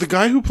what. So the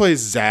guy who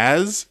plays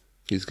Zaz,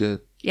 He's good.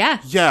 yeah,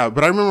 yeah,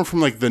 but I remember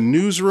from like the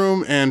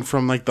Newsroom and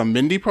from like the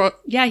Mindy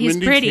Yeah, he's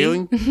Mindy pretty.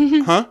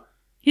 Kaling. Huh?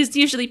 he's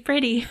usually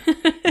pretty.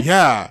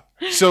 Yeah.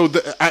 So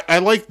I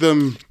like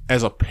them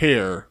as a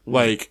pair,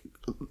 like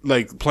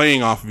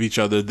playing off of each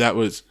other. That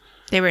was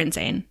They were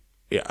insane.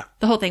 yeah.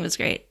 The whole thing was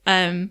great.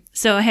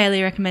 So I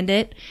highly recommend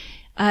it.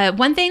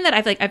 One thing that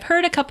I've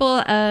heard a couple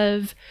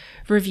of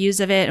reviews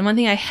of it, and one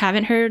thing I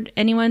haven't heard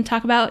anyone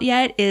talk about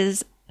yet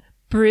is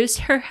Bruce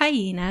her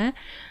hyena,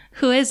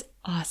 who is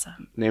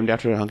awesome. Named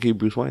after hunky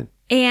Bruce Wayne.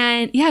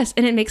 And yes,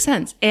 and it makes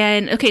sense.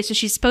 And okay, so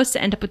she's supposed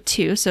to end up with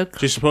 2. So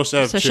She's supposed to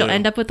have so two. she'll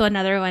end up with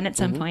another one at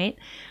some point.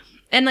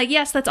 And like,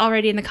 yes, that's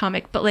already in the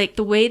comic, but like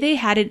the way they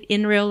had it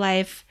in real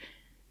life,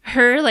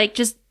 her like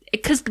just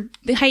because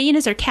the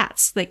hyenas are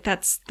cats, like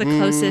that's the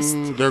closest.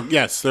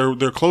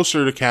 They're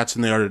closer to cats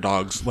than they are to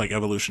dogs, like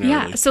evolutionarily.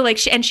 Yeah. So like,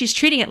 she's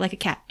treating it like a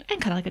cat and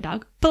kind of like a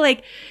dog, but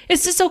like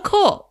it's just so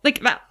cool.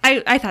 Like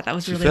I thought that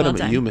was really fed well him a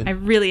done. human. I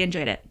really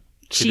enjoyed it.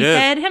 She did.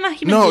 fed him a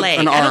human leg.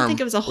 an arm. I don't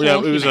think it was a whole. Yeah,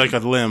 it was human.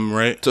 like a limb,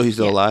 right? So he's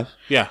still alive?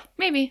 Yeah,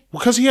 Maybe.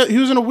 because he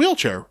was in a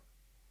wheelchair.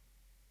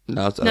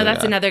 No, it's the No, other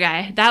that's guy. another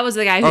guy. That was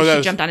the guy who Oh, that she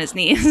was- jumped on his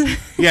knees.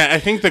 Yeah, I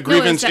think the it's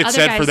grievance the it other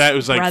said for guy's that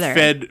was like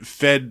brother.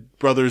 fed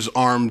brother's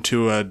arm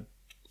to a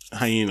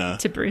hyena.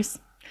 to Bruce.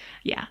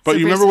 Yeah. But so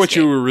you Bruce remember is what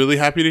you great. were really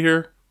happy to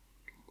hear?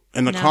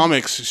 In the No.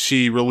 comics,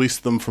 she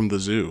released them from the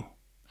zoo.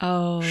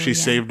 Oh. She yeah.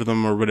 saved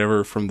them or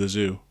whatever from the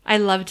zoo. I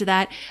loved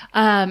that.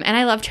 And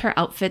I loved her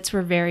outfits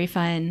were very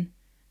fun.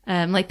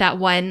 Like that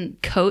one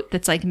coat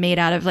that's like made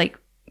out of like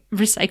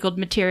recycled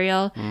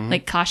material,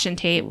 like caution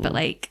tape, but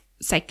like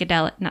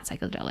not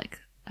psychedelic.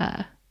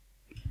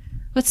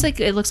 What's like,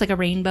 it looks like a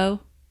rainbow.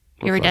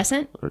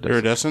 Iridescent?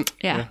 Iridescent?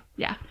 Yeah.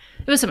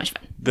 It was so much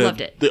fun. The,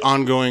 Loved it. The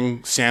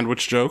ongoing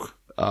sandwich joke.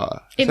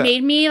 It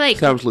made me like,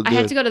 sounds look I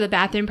had good. to go to the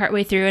bathroom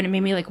partway through and it made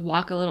me like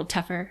walk a little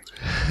tougher.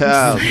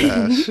 Oh,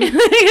 gosh.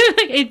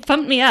 It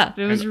pumped me up.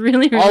 It was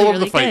really, really, All of really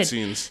the fight good.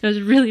 scenes. It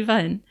was really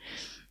fun.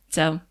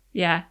 So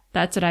yeah,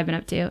 that's what I've been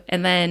up to.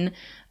 And then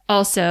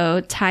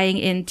also tying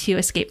into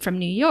Escape from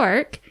New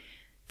York,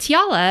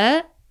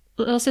 Tiala,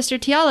 little sister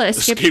Tiala,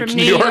 escaped from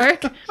New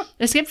York.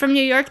 Escaped from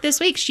New York this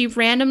week. She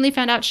randomly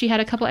found out she had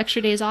a couple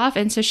extra days off,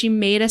 and so she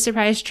made a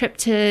surprise trip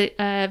to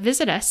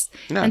visit us.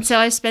 Nice. And so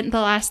I spent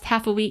the last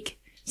half a week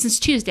since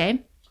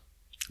Tuesday,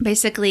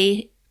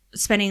 basically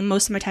spending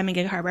most of my time in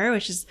Gig Harbor,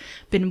 which has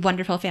been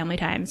wonderful family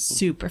time.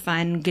 Super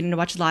fun. Getting to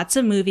watch lots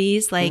of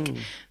movies like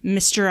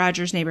Mr.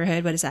 Rogers'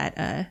 Neighborhood. What is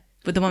that?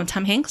 With the one with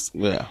Tom Hanks?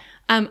 Yeah.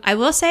 I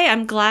will say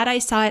I'm glad I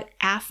saw it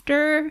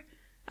after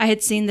I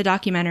had seen the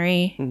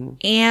documentary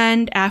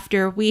and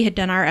after we had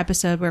done our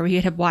episode where we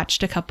had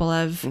watched a couple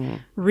of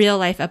real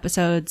life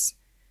episodes.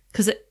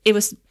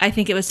 Because I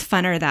think it was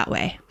funner that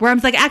way. Where I'm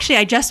like, actually,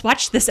 I just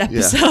watched this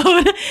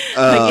episode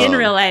like in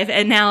real life,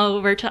 and now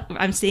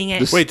I'm seeing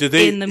it. Wait, did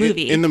they in the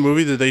movie? In the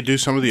movie, did they do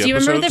some of the Do you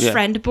episodes? remember the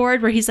friend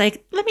board where he's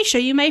like, "Let me show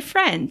you my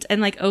friend,"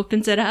 and like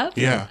opens it up?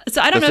 Yeah. So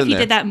I don't That's know if in he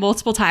there. did that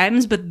multiple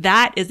times, but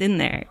that is in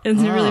there.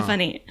 It's really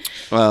funny.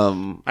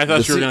 I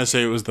thought you were going to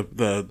say it was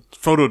the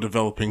photo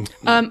developing.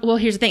 Well,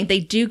 here's the thing: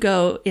 they do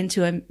go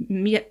into a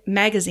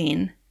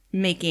magazine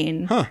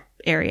making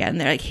area, and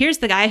they're like, "Here's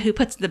the guy who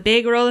puts the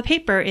big roll of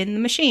paper in the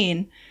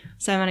machine."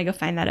 So I'm gonna go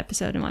find that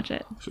episode and watch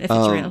it if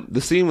it's real. The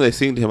scene where they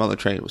sing to him on the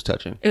train was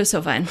touching. It was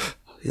so fun.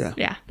 Yeah.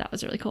 Yeah, that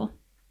was really cool.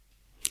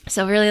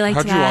 So really liked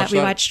How'd you that. watch We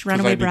that? watched 'Cause I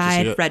Runaway need to see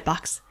Bride, it.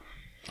 Redbox.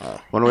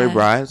 Runaway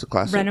Bride is a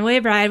classic. Runaway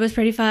Bride was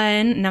pretty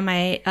fun. Now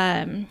my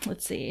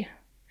let's see,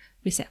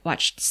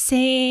 watched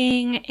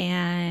Sing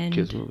and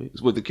Kids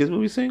movies. Would the kids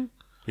movie sing?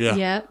 Yeah.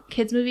 Yep,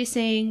 kids movie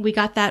Sing. We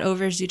got that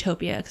over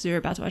Zootopia because we were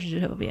about to watch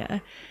Zootopia.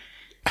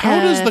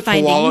 How does the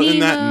Finding koala in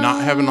that Nemo.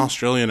 not have an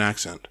Australian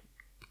accent?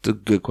 It's a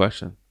good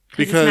question.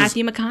 Because it's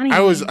Matthew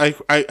McConaughey.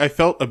 I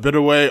felt a bit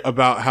away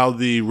about how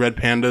the red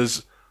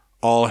pandas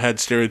all had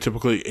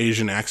stereotypically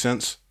Asian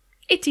accents.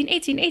 18.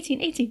 I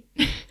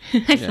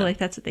feel like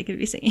that's what they could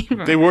be singing.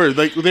 They were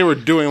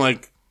doing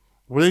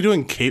were they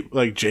doing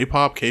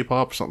J-pop,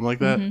 K-pop, something like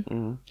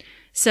that?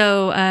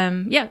 So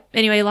yeah.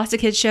 Anyway, lots of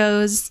kids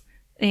shows,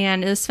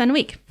 and it was a fun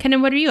week.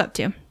 Kenan, what are you up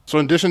to? So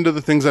in addition to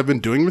the things I've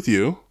been doing with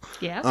you,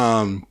 Yeah.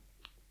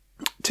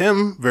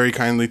 Tim very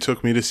kindly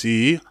took me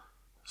to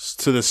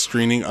the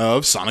screening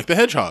of Sonic the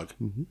Hedgehog,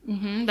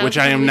 which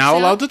I am now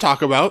allowed to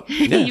talk about.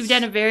 You've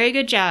done a very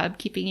good job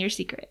keeping your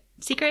secret.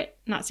 Secret?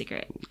 Not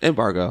secret.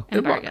 Embargo.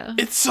 Embargo.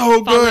 It's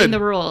so Following good.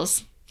 the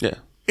rules. Yeah.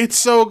 It's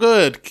so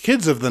good.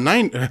 Kids from the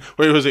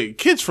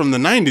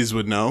 90s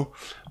would know,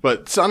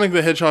 but Sonic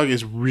the Hedgehog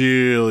is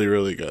really,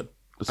 really good.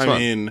 It's I fun.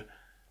 mean,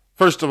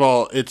 first of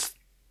all, it's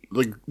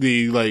like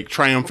the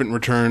triumphant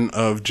return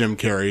of Jim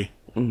Carrey.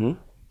 He's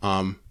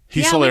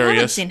We haven't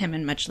hilarious. seen him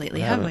in much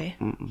lately, have we?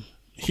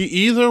 He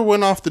either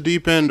went off the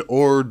deep end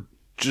or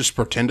just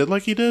pretended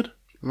like he did.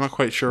 I'm not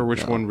quite sure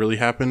which one really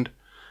happened.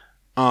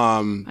 I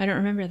don't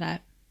remember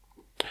that.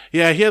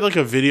 Yeah, he had like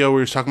a video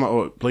where he was talking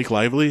about Blake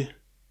Lively.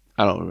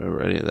 I don't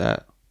remember any of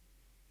that.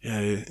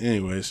 Yeah,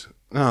 anyways.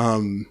 I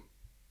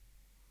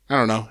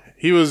don't know.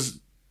 He was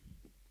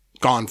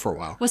gone for a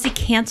while. Was he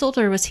canceled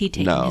or was he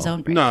taking No. his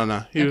own break?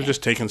 No. He was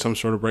just taking some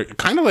sort of break.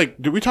 Kind of like,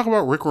 did we talk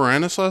about Rick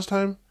Moranis last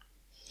time?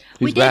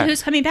 We He's did. back.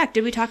 Who's coming back?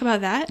 Did we talk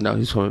about that? No,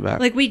 he's coming back.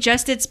 Like we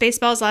just did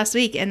Spaceballs last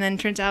week, and then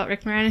turns out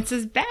Rick Moranis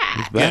is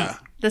back. Yeah.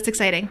 That's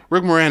exciting.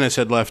 Rick Moranis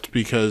had left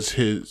because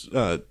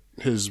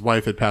his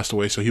wife had passed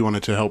away, so he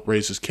wanted to help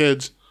raise his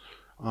kids.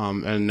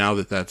 And now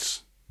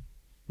that's,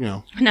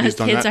 Now he's his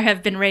done kids that.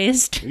 have been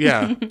raised.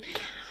 Yeah.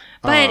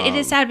 But it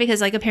is sad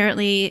because like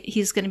apparently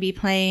he's going to be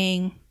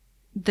playing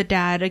the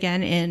dad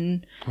again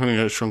in, Honey,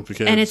 I Shrunk the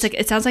Kids. and it's like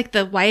it sounds like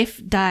the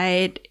wife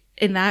died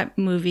in that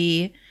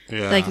movie.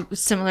 Yeah. Like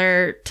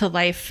similar to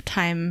life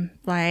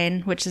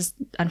timeline, which is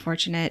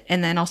unfortunate.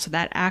 And then also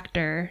that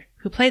actor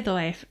who played the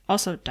wife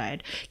also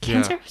died.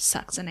 Cancer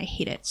sucks, and I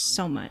hate it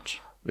so much.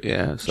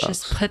 yeah, it sucks.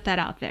 Just put that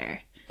out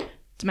there.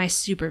 It's my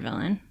super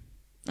villain.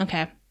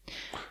 Okay.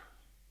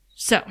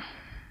 So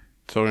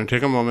So we're going to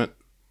take a moment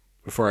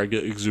before I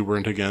get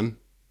exuberant again.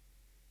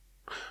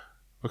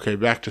 Okay,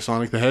 back to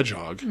Sonic the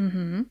Hedgehog.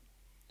 Mm-hmm.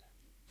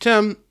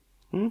 Tim,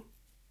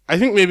 I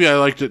think maybe I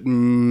liked it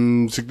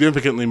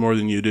significantly more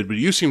than you did, but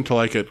you seem to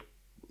like it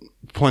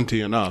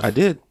plenty enough. I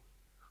did.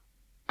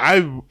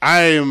 I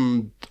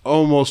am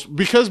almost,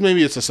 because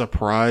maybe it's a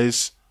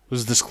surprise,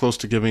 was this close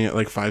to giving it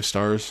like 5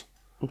 stars.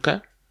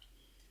 Okay.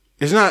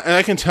 It's not, and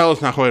I can tell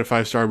it's not quite a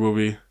 5-star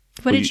movie.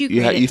 what did you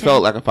You, grade it you to?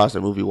 felt like a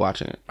 5-star movie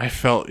watching it. I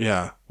felt,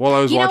 yeah. While I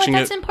was You know what? watching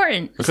That's it,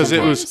 important. because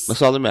it was- Sometimes-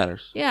 That's all that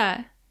matters.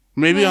 yeah.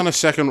 maybe on a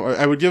second,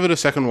 I would give it a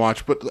second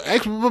watch, but why?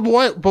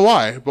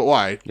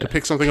 To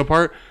pick something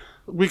apart?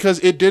 Because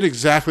it did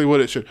exactly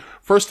what it should.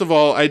 First of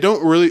all, I had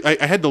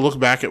to look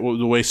back at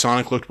the way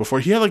Sonic looked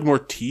before. He had like more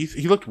teeth.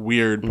 He looked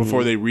weird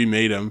before they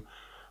remade him.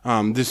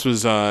 This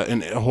was a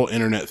whole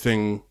internet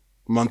thing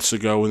months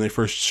ago when they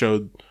first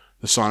showed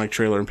the Sonic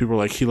trailer, and people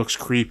were like, he looks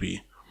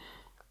creepy.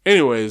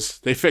 Anyways,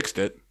 they fixed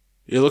it.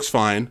 It looks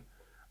fine.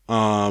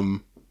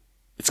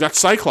 It's got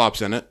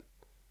Cyclops in it.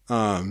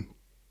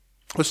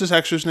 What's this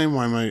actor's name?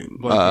 Why am I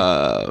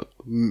blanking?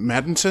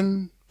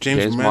 Madison?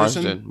 James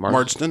Madison?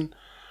 Marsden.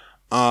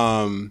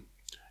 And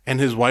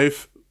his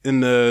wife in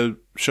the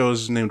show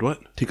is named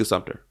what? Tika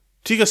Sumpter.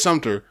 Tika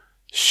Sumpter.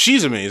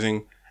 She's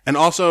amazing. And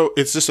also,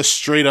 it's just a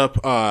straight up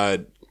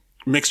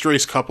mixed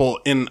race couple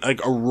in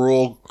like a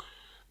rural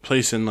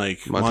place in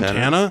like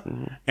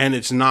Montana. And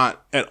it's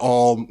not at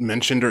all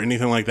mentioned or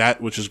anything like that,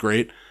 which is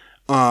great.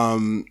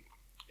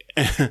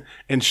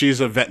 and she's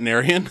a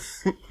veterinarian,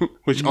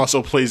 which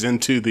also plays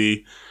into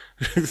the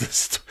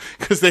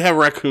because they have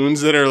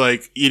raccoons that are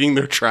like eating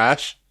their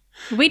trash.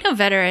 We know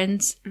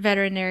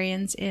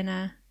veterinarians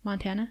in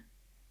Montana.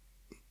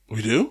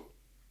 We do.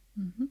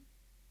 Mm-hmm.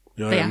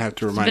 You'll But have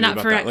to it's remind been me out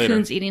about for that later.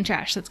 raccoons eating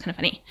trash. That's kind of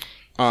funny.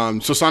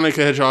 So Sonic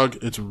the Hedgehog,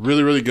 it's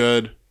really, really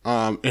good.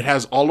 It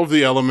has all of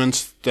the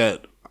elements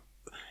that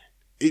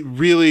it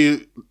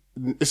really.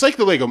 It's like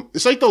the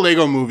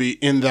Lego movie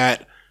in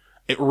that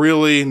it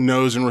really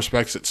knows and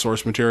respects its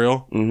source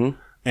material. Mm-hmm.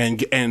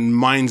 And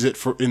mines it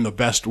in the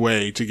best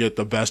way to get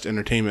the best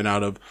entertainment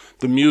out of.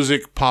 The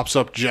music pops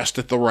up just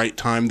at the right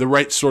time. The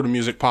right sort of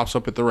music pops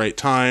up at the right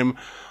time.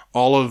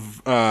 All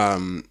of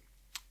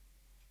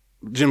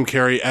Jim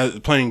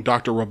Carrey playing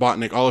Dr.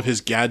 Robotnik, all of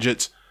his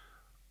gadgets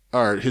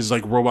or his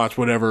like robots,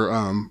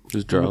 whatever.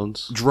 His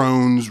drones.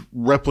 Drones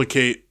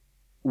replicate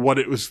what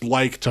it was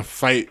like to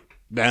fight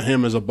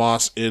him as a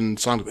boss in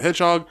Sonic the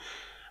Hedgehog.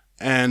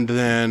 And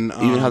then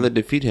Even how they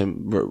defeat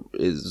him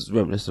is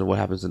reminiscent of what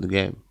happens in the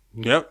game.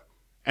 Yep.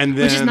 And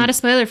then, Which is not a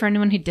spoiler for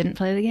anyone who didn't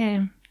play the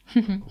game.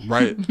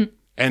 right.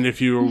 And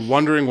if you're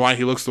wondering why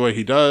he looks the way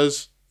he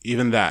does,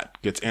 even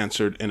that gets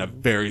answered in a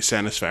very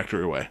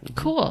satisfactory way.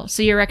 Cool.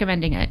 So you're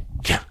recommending it.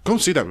 Yeah, go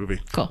see that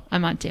movie. Cool.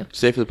 I'm on too.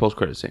 Save for the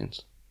post-credit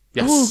scenes.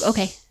 Yes. Ooh,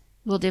 okay.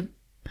 We'll do.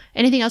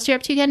 Anything else you're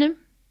up to, Kendom?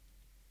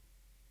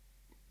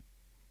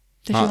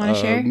 Did you want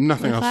to share?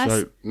 Nothing with else.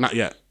 class? Not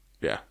yet.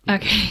 Yeah.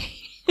 Okay.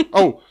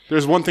 Oh,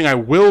 there's one thing I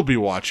will be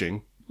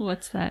watching.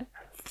 What's that?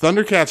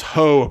 Thundercats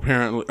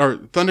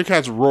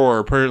Thundercats Roar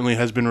apparently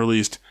has been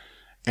released,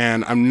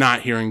 and I'm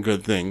not hearing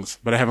good things,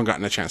 but I haven't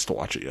gotten a chance to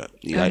watch it yet.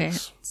 Okay.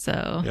 Yikes.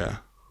 So Yeah.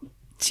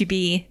 to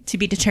be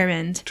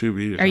determined. To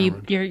be Are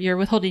determined. you're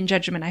withholding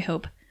judgment, I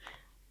hope.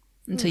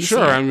 Until you Sure.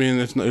 see it. I mean,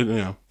 it's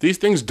these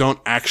things don't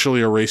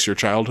actually erase your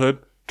childhood.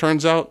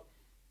 Turns out,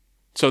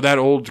 so that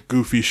old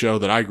goofy show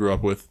that I grew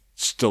up with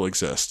still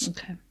exists.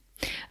 Okay.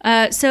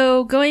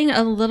 So going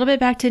a little bit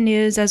back to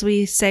news as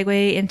we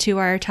segue into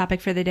our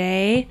topic for the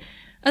day.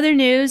 Other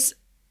news,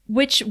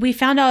 which we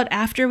found out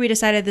after we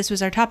decided this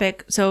was our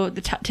topic. So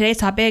today's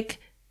topic,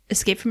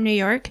 Escape from New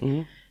York.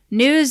 Mm-hmm.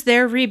 News,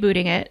 they're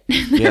rebooting it.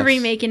 They're Yes.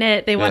 remaking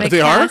it. They want to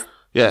They are? cast.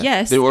 Yeah.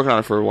 Yes. They were working on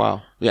it for a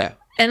while. Yeah.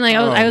 And like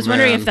I was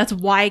wondering man. if that's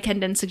why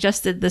Kendon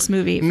suggested this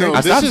movie. No,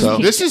 I thought so.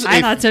 this is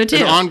I thought so, too.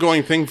 an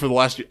ongoing thing for the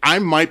last year. I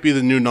might be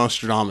the new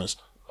Nostradamus.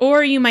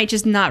 Or you might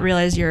just not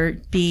realize you're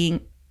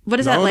being. What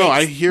is that No, like?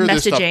 I hear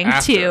this stuff messaging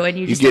after. too, and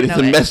you You just get don't it.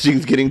 know The it.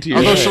 messaging's getting to your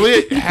Although head.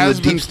 Shalia has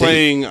The been deep state.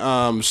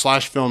 playing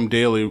Slash Film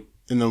Daily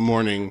in the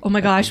morning. Oh my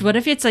gosh, what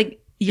if it's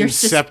like you're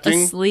just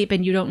Incepting? asleep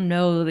and you don't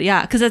know?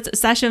 Yeah, because that's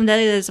Sasha and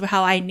Deli is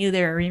how I knew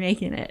they were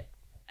remaking it.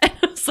 And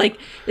I was like,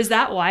 is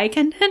that why,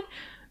 Kendon?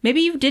 Maybe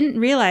you didn't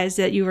realize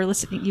that you were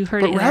listening. You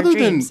heard it But in our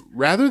dreams.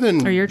 rather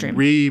than Or your dream.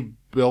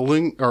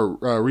 rebuilding or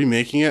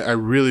remaking it, I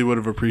really would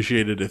have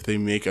appreciated if they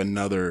make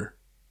another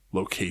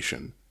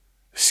location.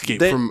 Escape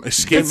They- from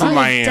They Miami.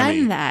 might have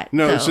done that,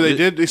 No, though. so they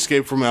did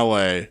Escape from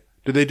LA.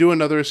 Did they do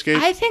another Escape?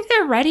 I think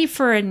they're ready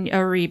for a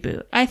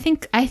reboot. I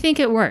think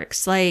it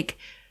works. Like,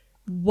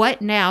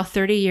 what now?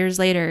 30 years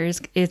later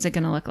is it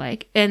going to look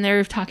like? And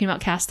they're talking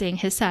about casting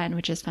his son,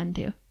 which is fun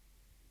too.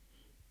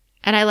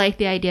 And I like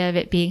the idea of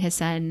it being his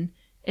son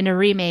in a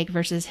remake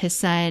versus his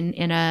son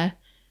in a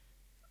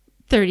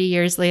 30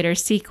 years later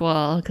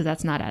sequel, because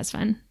that's not as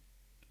fun.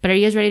 But are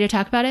you guys ready to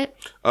talk about it?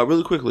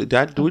 Really quickly,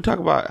 Dad, do we talk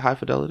about High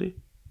Fidelity?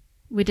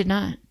 We did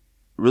not.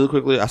 Really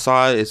quickly, I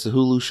saw it. It's a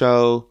Hulu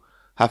show,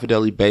 High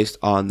Fidelity, based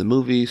on the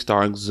movie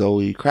starring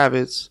Zoe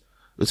Kravitz.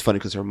 It's funny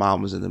because her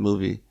mom was in the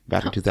movie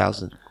back in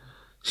 2000.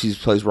 She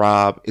plays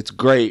Rob. It's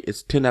great.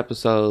 It's 10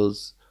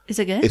 episodes. Is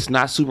it good? It's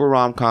not super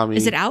rom-com-y.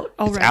 Is it out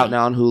already? It's out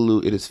now on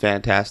Hulu. It is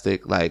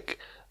fantastic. Like,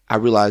 I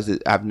realized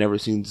that I've never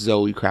seen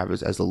Zoe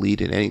Kravitz as a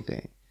lead in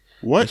anything.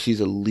 And What? she's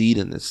a lead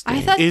in this thing.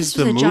 I thought is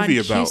this was the a John movie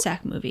about?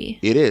 Cusack movie.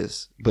 It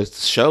is, but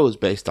the show is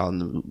based on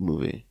the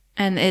movie.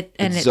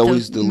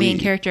 Zoe's the the main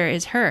lead. character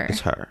is her.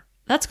 It's her,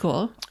 That's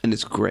cool. and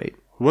it's great.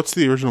 What's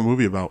the original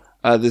movie about?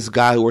 This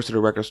guy who works at a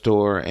record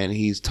store, and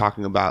he's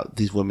talking about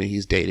these women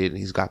he's dated, and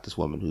he's got this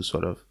woman who's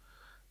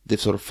they've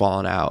sort of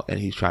fallen out, and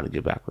he's trying to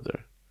get back with her.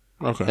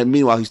 Okay. And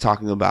meanwhile, he's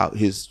talking about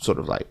his sort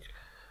of like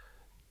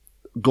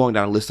going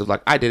down a list of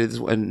like, I dated this,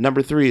 and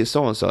number 3 is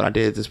so and so, and I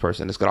dated this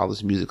person. It's got all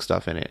this music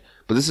stuff in it,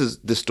 but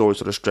this story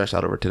sort of stretched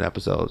out over 10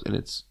 episodes, and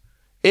it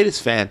is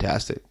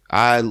fantastic.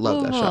 I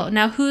love that show.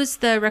 Now, who's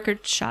the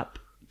record shop?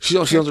 She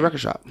owns a record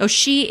shop. Oh,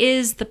 she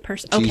is the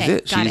person. She's Okay,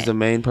 it. got She's it. the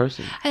main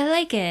person. I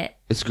like it.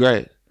 It's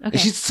great. Okay. And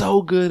she's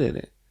so good in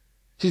it.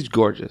 She's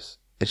gorgeous.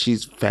 And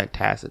she's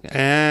fantastic in it.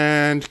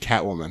 And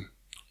Catwoman.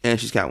 And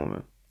she's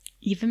Catwoman.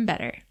 Even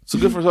better. So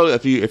good for her.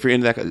 If you're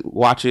into that,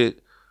 watch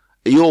it.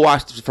 You'll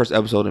watch the first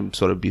episode and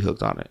sort of be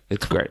hooked on it.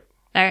 It's great.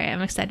 All right,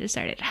 I'm excited to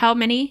start it. How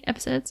many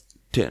episodes?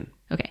 10.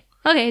 Okay,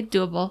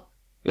 doable.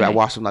 Yeah, I Okay.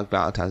 watched them like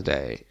Valentine's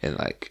Day and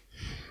like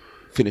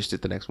finished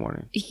it the next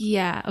morning.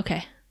 Yeah,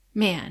 okay.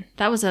 Man,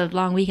 that was a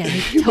long weekend.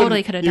 We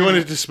totally could have You done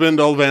wanted it. to spend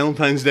all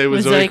Valentine's Day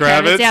with With Zoe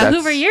Kravitz? Yeah, who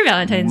That's were your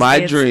Valentine's my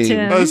dates, dream.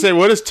 Tim? I was say,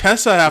 what does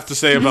Tessa have to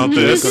say about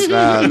this?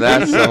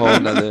 That's a whole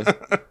nother.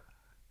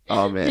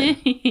 Oh man,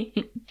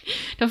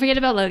 Don't forget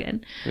about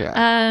Logan.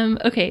 yeah,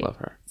 Okay, love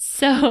her.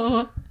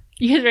 so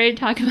you guys ready to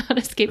talk about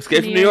Escape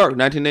Escape from New York,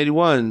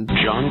 1981.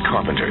 John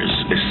Carpenter's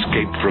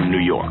Escape from New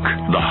York,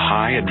 the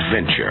high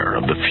adventure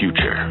of the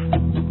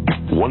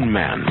future. One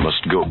man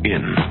must go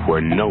in where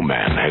no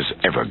man has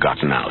ever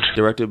gotten out.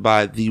 Directed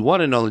by the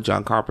one and only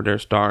John Carpenter,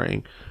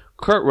 starring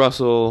Kurt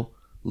Russell,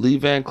 Lee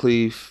Van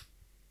Cleef,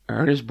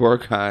 Ernest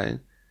Borgnine,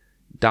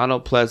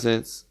 Donald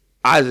Pleasance,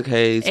 Isaac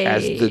Hayes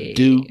as the Hey.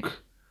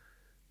 Duke,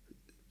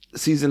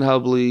 Season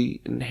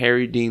Hubley, and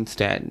Harry Dean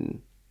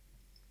Stanton.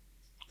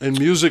 And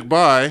music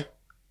by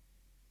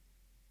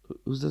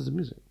Who does the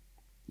music?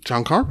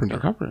 John Carpenter.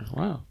 John Carpenter.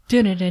 Wow.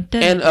 And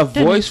And a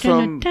voice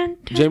from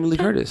Jamie Lee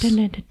Curtis.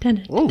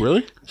 Oh,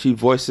 really? She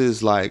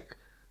voices like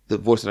the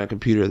voice on a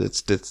computer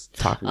that's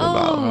talking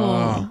about.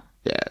 Oh,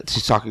 Yeah,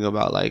 she's talking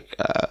about like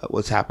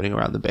what's happening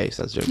around the base.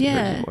 That's Jamie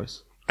Yeah. Curtis'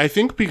 voice. I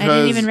think I because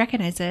didn't even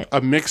recognize it.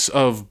 a mix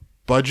of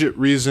budget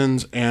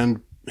reasons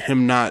and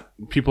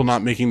people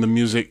not making the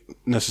music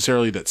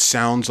necessarily that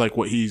sounds like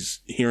what he's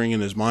hearing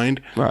in his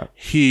mind. Right.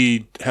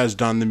 He has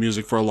done the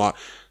music for a lot.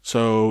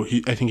 So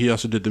I think he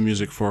also did the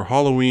music for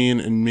Halloween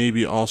and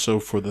maybe also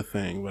for The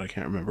Thing, but I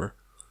can't remember.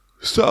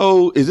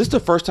 So, is this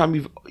the first time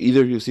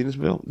either of you have seen this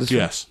film? This film?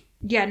 Yes.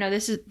 Yeah, no,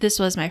 this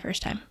was my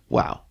first time.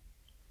 Wow.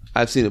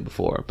 I've seen it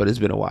before, but it's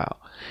been a while.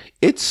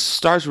 It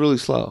starts really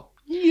slow.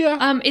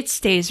 Yeah. It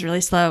stays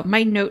really slow.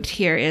 My note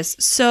here is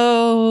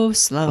so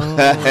slow.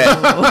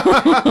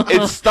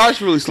 It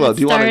starts really slow.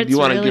 Do you want to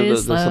Starts give really the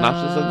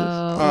synopsis of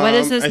this? What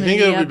is this I think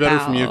movie it would be better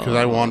from you about? because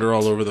I wander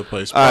all over the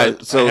place. All right,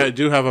 But so- I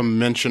do have a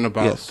mention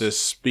about Yes. this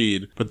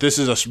speed. But this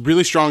is a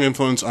really strong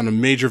influence on a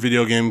major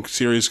video game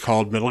series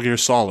called Metal Gear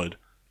Solid.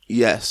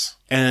 Yes.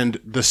 And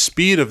the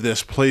speed of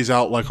this plays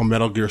out like a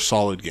Metal Gear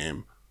Solid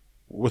game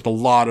with a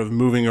lot of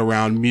moving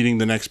around, meeting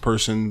the next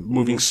person,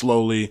 moving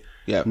slowly,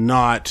 Yeah.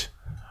 not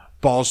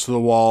balls to the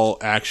wall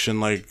action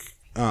like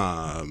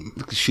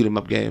Shoot 'em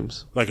up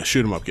games. a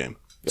shoot 'em up game.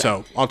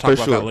 So I'll talk For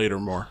about sure. that later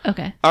more.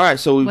 Okay. All right,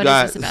 so we've What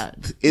got is this about?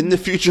 in the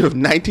future of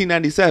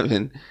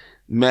 1997,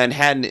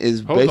 Manhattan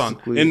is Hold on.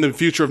 basically In the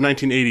future of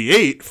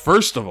 1988,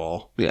 first of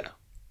all, yeah.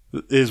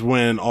 is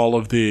when all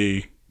of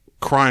the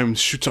crime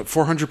shoots up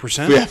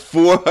 400%. Yeah,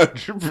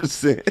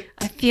 400%.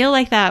 I feel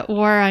like that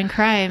war on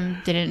crime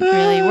didn't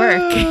really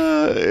work.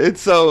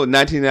 It's so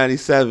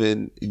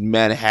 1997,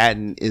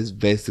 Manhattan is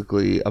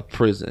basically a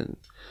prison.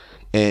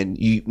 And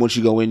once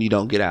you go in, you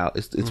don't get out.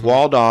 It's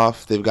walled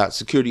off. They've got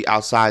security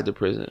outside the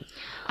prison.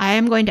 I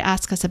am going to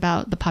ask us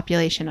about the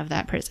population of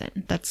that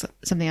prison. That's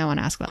something I want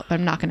to ask about, but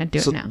I'm not going to do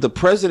So it now. the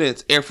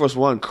president's Air Force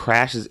One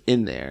crashes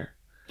in there.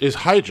 Is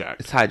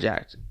hijacked. It's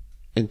hijacked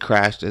and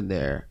crashed in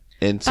there.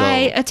 And so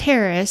By a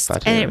terrorist, By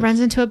and it terrorists. runs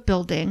into a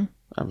building.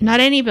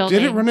 Not any building.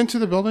 Did it run into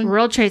the building?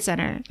 World Trade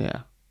Center. yeah.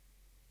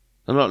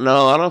 I don't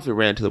know if it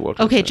ran to the World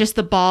Trade Okay, Center. just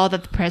the ball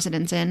that the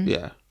president's in.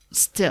 yeah.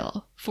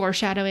 Still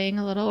foreshadowing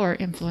a little or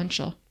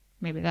influential.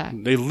 Maybe that.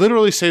 They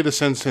literally say the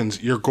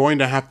sentence, "You're going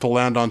to have to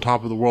land on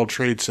top of the World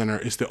Trade Center.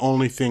 It's the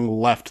only thing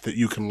left that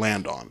you can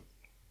land on."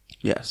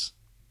 Yes.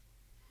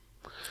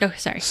 Oh,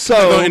 sorry. So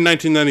Although in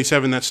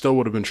 1997, that still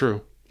would have been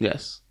true.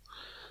 yes.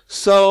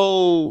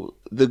 So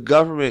the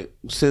government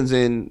sends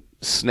in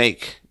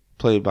Snake,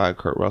 played by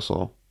Kurt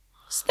Russell,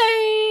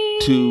 Stay.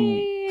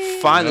 to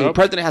find him. The Yep.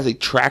 president has a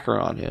tracker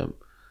on him,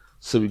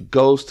 so he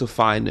goes to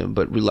find him,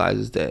 but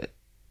realizes that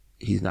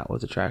he's not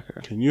with the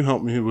tracker. Can you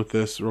help me with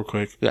this real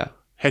quick? Yeah.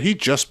 Had he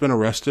just been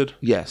arrested?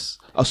 Yes.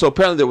 So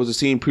apparently there was a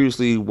scene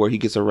previously where he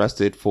gets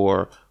arrested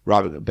for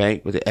robbing a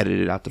bank, but they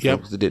edited out the film Yep.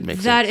 because it didn't make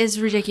That sense.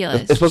 is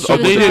ridiculous. It's supposed to- He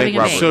oh, was they did robbing a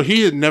robbery. bank. So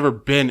he had never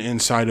been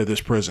inside of this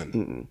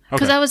prison.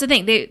 Because that was the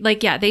thing.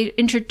 They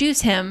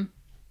introduce him.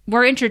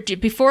 We're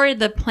introduced before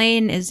the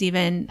plane is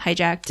even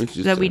hijacked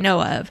Introduced that we to-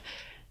 know of.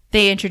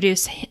 They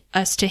introduce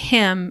us to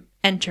him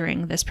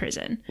entering this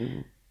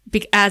prison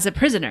as a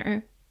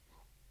prisoner,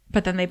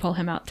 but then they pull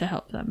him out to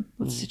help them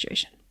with the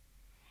situation.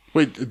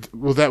 Wait,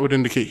 well, that would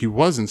indicate he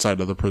was inside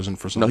of the prison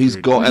for some No, he's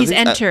period. going. He's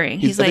entering.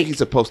 He's I think like- he's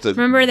supposed to.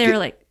 Remember, they get- were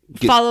like,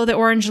 follow the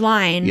orange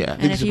line, Yeah, I think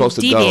and he's if you supposed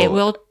to deviate, go.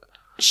 we'll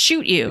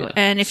shoot you.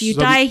 And if you So-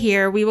 die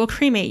here, we will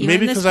cremate you.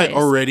 Maybe in this because I place.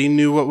 already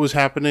knew what was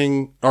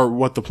happening or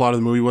what the plot of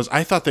the movie was.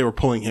 I thought they were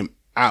pulling him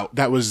out.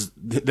 That was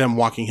them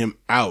walking him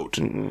out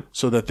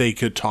so that they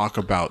could talk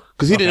about.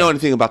 because he didn't know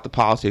anything about the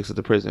politics of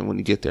the prison when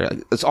you get there. Like,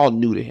 it's all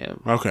new to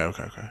him. Okay,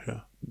 yeah.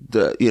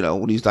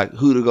 When he's like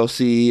who to go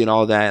see and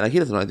all that. Like he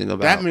doesn't know anything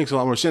about That makes a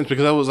lot more sense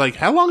because I was like,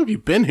 how long have you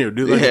been here,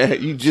 dude? Like, Yeah,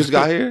 you just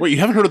got here. Wait, you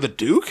haven't heard of the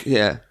Duke?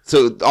 Yeah.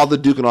 So all the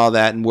Duke and all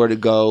that, and where to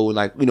go, and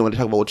like when they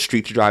talk about what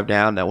street to drive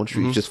down, that one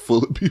street's just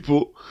full of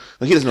people.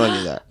 Like he doesn't know any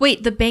of that.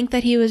 Wait, the bank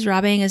that he was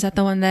robbing, is that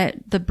the one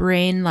that the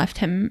brain left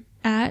him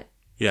at?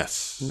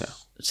 Yes. No.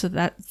 So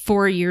that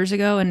 4 years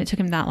ago, and it took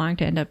him that long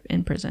to end up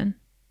in prison.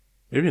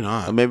 Maybe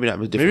not. Maybe not. It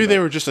was different Maybe they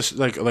back- were just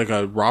like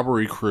a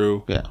robbery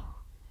crew. Yeah.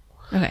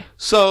 Okay.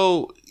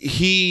 So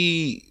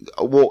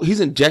he's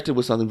injected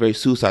with something very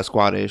Suicide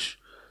Squad-ish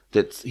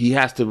that he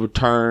has to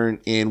return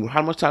in.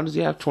 How much time does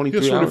he have?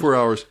 23 He has 24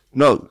 hours.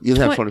 No, he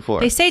doesn't have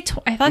 24. They say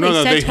I thought No,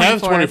 they they said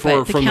have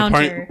 24 but from the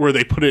point where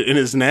they put it in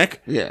his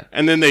neck. Yeah.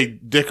 And then they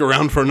dick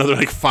around for another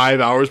like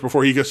 5 hours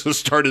before he gets to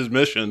start his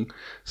mission.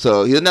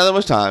 So he doesn't have that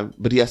much time,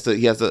 but he has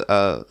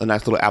a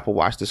nice little Apple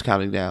Watch that's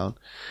counting down,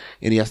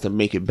 and he has to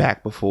make it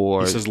back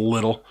before. He says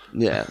little.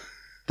 Yeah,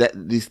 that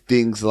these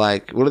things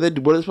like what are they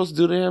supposed to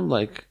do to him?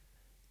 Like,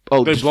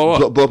 They blow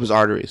up. blow up his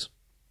arteries.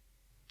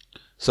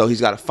 So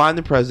he's got to find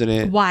the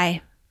president.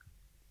 Why?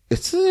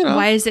 It's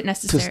Why is it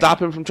necessary to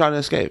stop him from trying to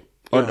escape,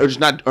 or just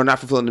not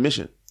fulfilling the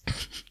mission.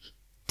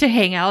 to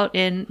hang out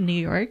in New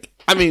York?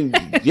 I mean,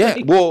 yeah.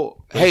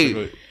 Well,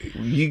 hey,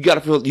 you have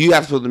to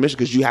fulfill the mission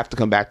because you have to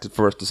come back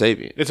for us to save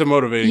you. It's a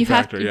motivating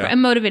factor, a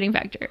motivating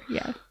factor.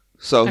 Yeah.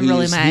 So I'm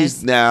rolling my he's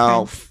eyes.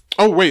 now.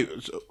 Oh wait,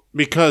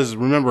 because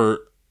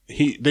remember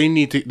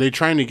they're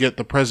trying to get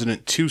the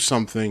president to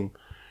something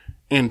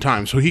in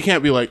time, so he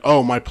can't be like,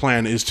 oh, my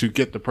plan is to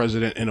get the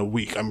president in a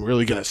week. I'm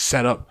really gonna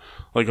set up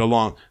like a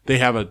long. They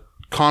have a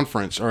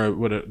conference or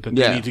that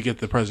they need to get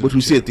the president, which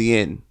we see at the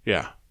end.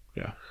 Yeah.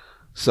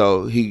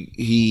 So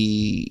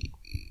he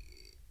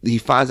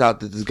finds out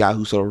that this guy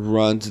who sort of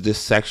runs this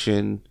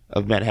section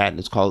of Manhattan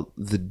is called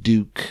the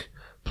Duke,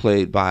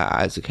 played by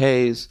Isaac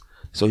Hayes.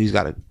 So he's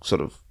got to sort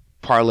of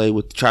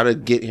try to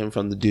get him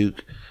from the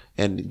Duke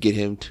and get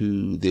him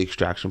to the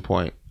extraction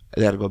point.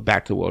 They got to go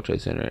back to the World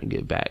Trade Center and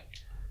get back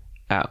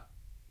out.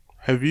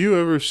 Have you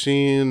ever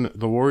seen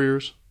The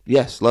Warriors?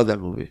 Yes, love that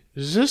movie.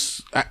 Is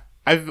this?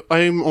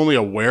 I'm only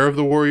aware of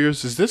The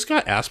Warriors. Has this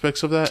got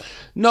aspects of that?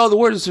 No, the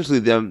word is essentially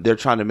them. They're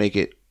trying to make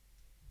it.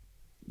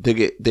 They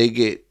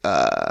get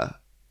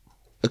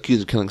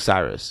accused of killing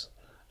Cyrus,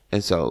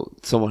 and so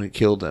someone had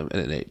killed them,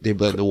 and then they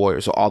blame the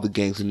Warriors. So all the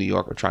gangs in New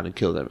York are trying to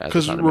kill them.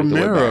 Because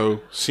Romero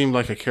seemed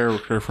like a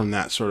character from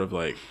that sort of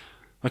like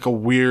a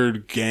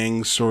weird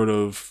gang sort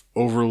of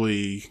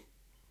overly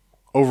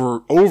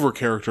over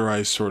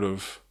characterized sort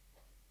of.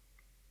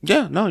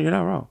 Yeah, no, you're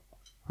not wrong.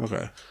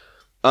 Okay.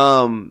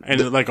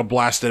 And like a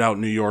blasted out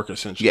New York,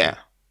 essentially. Yeah,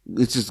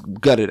 it's just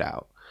gutted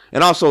out.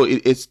 And also,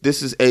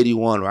 this is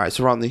 81, right?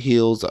 So we're on the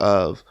heels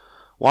of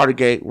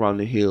Watergate. We're on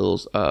the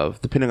heels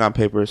of the Pentagon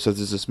Papers. So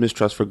there's this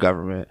mistrust for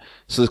government.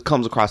 So it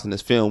comes across in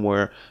this film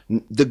where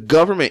the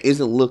government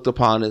isn't looked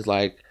upon as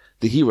like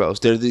the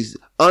heroes. They're these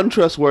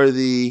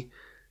untrustworthy,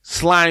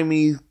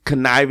 slimy,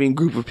 conniving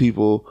group of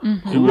people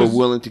who are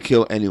willing to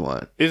kill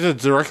anyone. It's a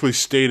directly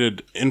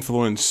stated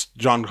influence.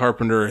 John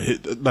Carpenter,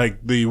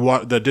 like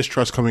the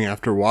distrust coming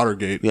after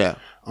Watergate. Yeah.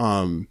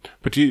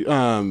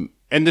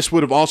 And this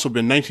would have also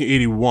been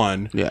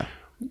 1981. Yeah.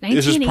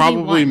 This is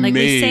probably like made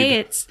we say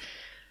it's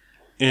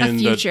a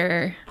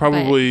future.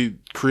 Probably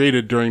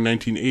created during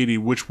 1980,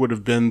 which would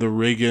have been the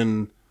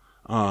Reagan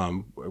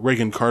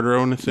Carter, I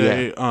want to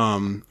say,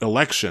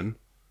 election.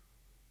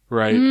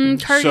 Right.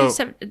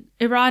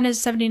 Iran is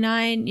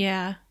 79.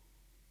 Yeah.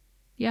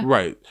 Yeah.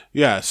 Right.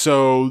 Yeah.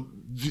 So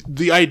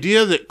the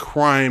idea that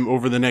crime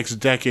over the next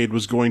decade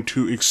was going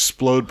to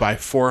explode by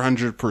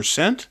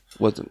 400%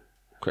 wasn't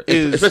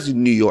crazy, especially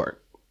New York.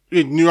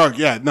 In New York,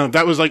 yeah. No,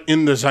 that was like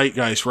in the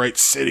zeitgeist, right?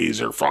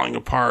 Cities are falling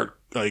apart.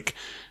 Like,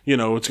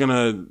 it's going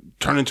to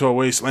turn into a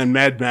wasteland.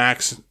 Mad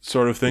Max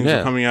sort of things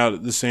are coming out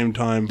at the same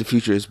time. The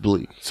future is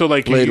bleak. So,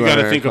 like, Blade you got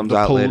to Runner think of comes the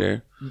out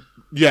later.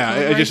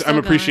 Yeah, I'm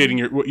appreciating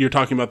what you're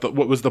talking about.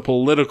 What was the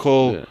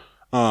political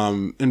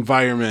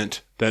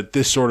environment that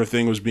this sort of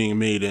thing was being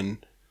made in?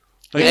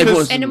 Like,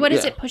 and what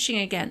is it pushing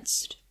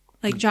against?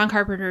 Like John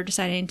Carpenter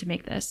deciding to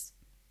make this.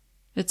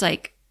 It's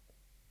like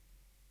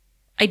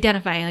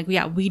identifying, like,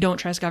 we don't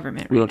trust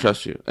government. We don't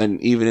trust you.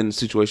 And even in a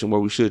situation where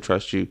we should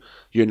trust you,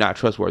 you're not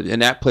trustworthy.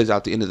 And that plays out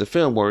at the end of the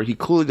film where he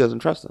clearly doesn't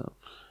trust them.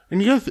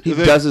 And he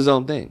does his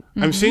own thing.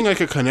 I'm seeing like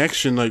a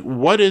connection. Like,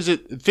 what is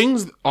it?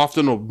 Things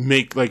often will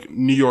make like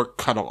New York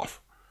cut off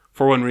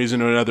for one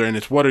reason or another. And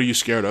it's, what are you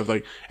scared of?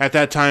 Like at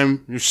that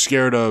time, you're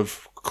scared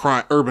of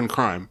urban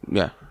crime.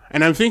 Yeah.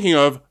 And I'm thinking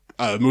of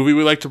a movie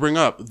we like to bring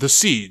up, The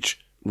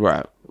Siege.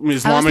 Right.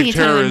 Islamic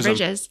terrorism. 21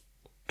 Bridges.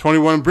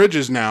 21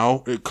 Bridges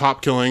now,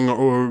 cop killing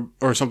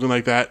or something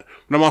like that.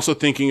 But I'm also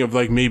thinking of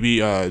like maybe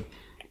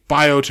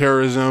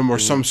bioterrorism or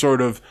some sort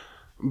of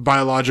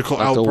biological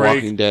like outbreak. The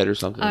Walking Dead or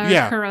something.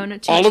 Yeah.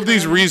 All of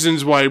these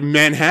reasons why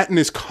Manhattan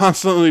is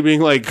constantly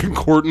being like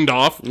cordoned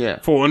off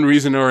for one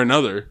reason or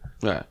another.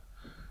 Yeah.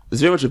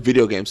 There's very much a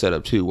video game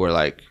setup too where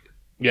like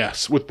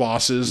yes, with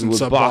bosses and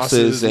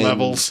sub-bosses and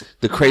levels.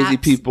 The crazy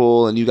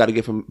people, and you got to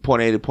get from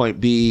point A to point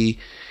B.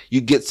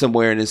 You get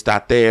somewhere and it's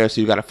not there, so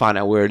you got to find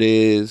out where it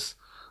is.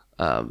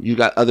 You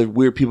got other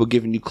weird people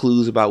giving you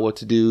clues about what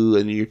to do,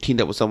 and you're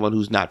teamed up with someone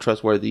who's not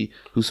trustworthy,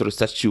 who sort of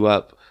sets you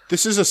up.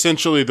 This is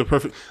essentially the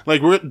perfect,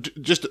 like, we're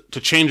just to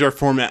change our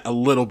format a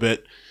little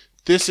bit.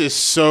 This is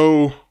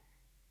so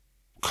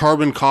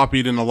carbon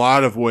copied in a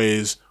lot of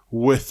ways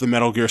with the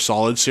Metal Gear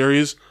Solid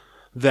series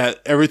that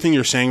everything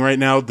you're saying right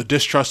now, the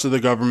distrust of the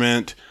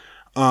government,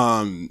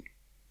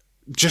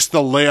 just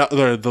the layout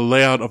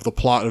of the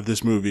plot of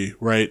this movie,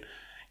 right,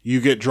 you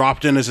get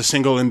dropped in as a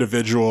single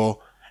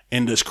individual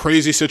in this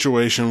crazy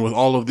situation with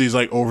all of these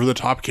like over the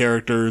top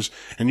characters,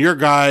 and your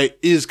guy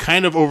is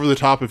kind of over the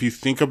top if you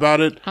think about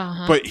it.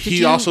 But Did he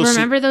you also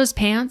remember those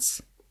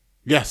pants?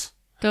 yes,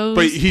 Those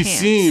but he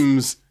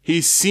pants.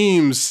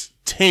 seems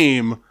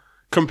tame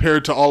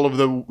compared to all of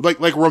the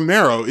like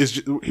Romero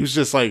he was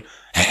just like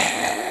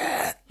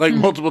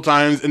multiple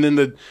times, and then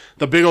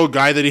the big old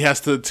guy that he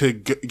has to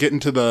get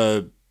into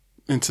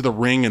the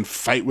ring and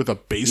fight with a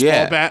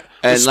baseball bat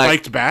and with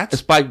spiked bats.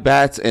 Spiked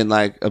bats and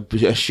like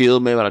a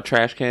shield made out of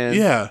trash can.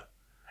 Yeah.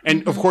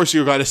 And of course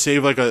you got to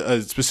save like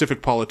a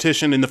specific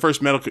politician. In the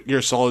first Metal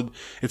Gear Solid,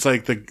 it's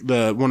like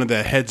the one of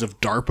the heads of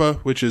DARPA,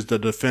 which is the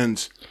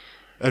Defense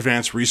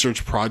Advanced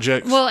Research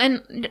Project. Well,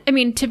 and I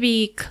mean, to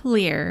be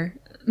clear,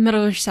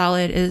 Metal Gear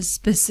Solid is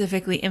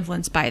specifically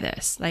influenced by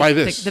this. Like, By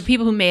this. The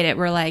people who made it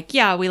were like,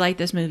 yeah, we like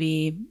this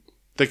movie.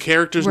 The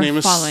character's We're name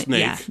is following-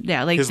 Snake.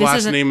 yeah, like, his this last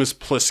isn't- name is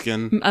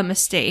Pliskin. A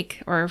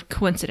mistake or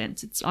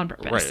coincidence. It's on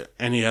purpose. Right.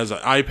 And he has an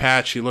eye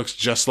patch. He looks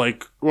just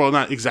like, well,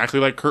 not exactly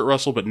like Kurt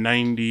Russell, but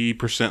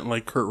 90%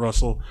 like Kurt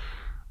Russell.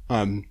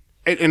 And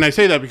I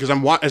say that because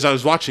as I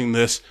was watching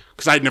this,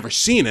 because I'd never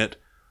seen it,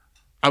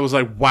 I was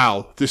like,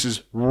 wow, this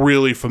is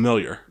really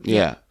familiar.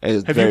 Yeah.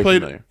 It's Have very you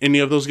played familiar. any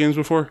of those games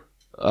before?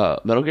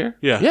 Metal Gear?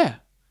 Yeah. Yeah.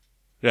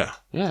 Yeah.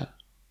 Yeah.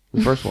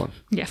 The first one.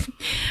 Yeah.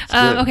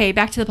 good. Okay,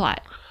 back to the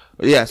plot.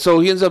 Yeah. So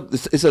he ends up.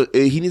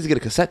 He needs to get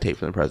a cassette tape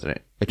from the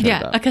president. It turns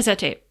Yeah, out. a cassette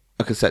tape.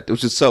 A cassette,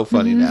 which is so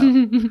funny now.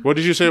 What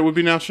did you say it would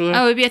be now, Shirley?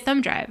 Oh, it would be a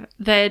thumb drive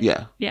that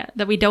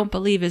that we don't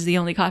believe is the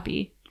only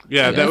copy.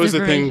 Yeah, that was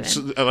the thing,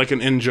 version. like an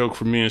in joke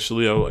from me and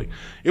Shalio. Like,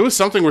 it was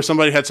something where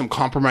somebody had some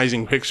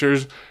compromising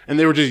pictures, and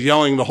they were just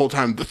yelling the whole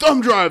time, "The thumb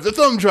drive, the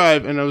thumb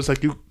drive!" And I was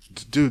like,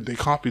 "Dude, they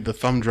copied the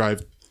thumb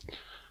drive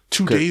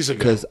 2 days ago."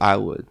 Because I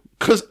would.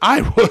 Because I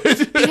would.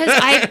 Because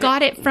I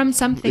got it from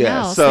something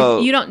Yeah, else. so-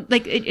 Like, you don't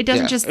like it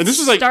doesn't Yeah. just And this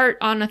is like start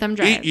on a thumb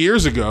drive. 8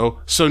 years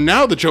ago. So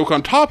now the joke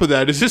on top of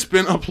that is it's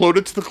been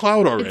uploaded to the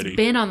cloud already. It's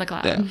been on the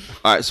cloud. Yeah.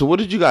 All right. So, what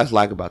did you guys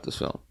like about this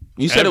film?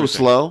 You said it was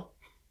Everything. slow.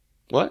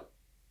 What?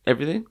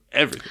 Everything?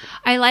 Everything.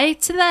 I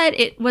liked that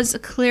it was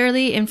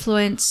clearly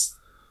influenced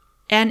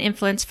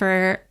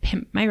for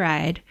Pimp My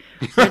Ride,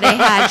 where they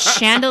had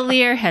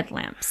chandelier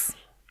headlamps.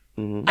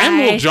 And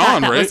Little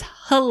John, that right? was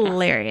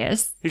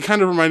hilarious. He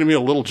kind of reminded me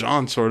of Little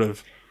John, sort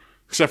of.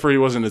 Except for he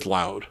wasn't as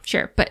loud.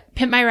 Sure, but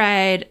Pimp My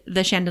Ride,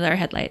 the chandelier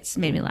headlights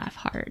made me laugh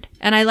hard.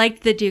 And I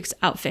liked the Duke's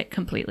outfit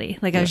completely.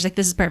 Like, I was like,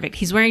 this is perfect.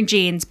 He's wearing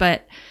jeans,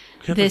 but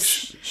He had,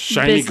 this... like,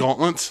 shiny this-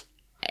 gauntlets.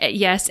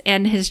 Yes,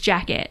 and his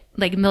jacket,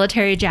 like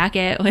military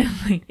jacket. With,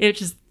 like, it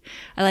just...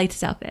 I liked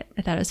his outfit.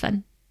 I thought it was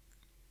fun.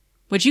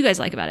 What'd you guys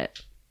like about it?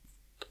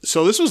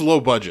 So this was low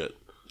budget.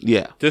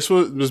 Yeah. This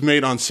was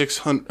made on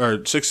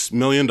 $6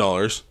 million,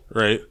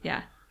 right?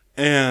 Yeah.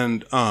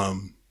 And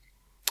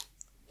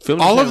Filmed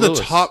in all St. of the Louis.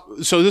 top.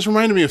 So this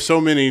reminded me of so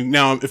many.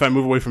 Now, if I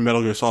move away from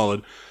Metal Gear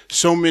Solid,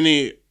 so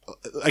many.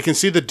 I can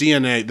see the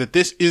DNA that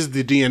this is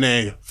the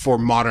DNA for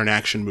modern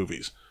action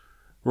movies,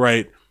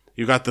 right?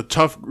 You got the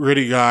tough,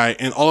 gritty guy,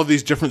 and all of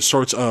these different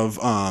sorts of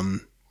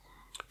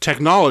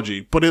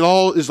technology, but it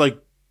all is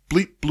like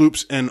bleep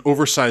bloops and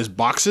oversized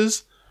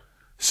boxes.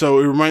 So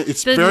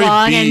it's The very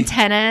long B,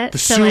 antenna. the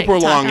to, like, super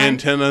talk long on.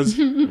 antennas.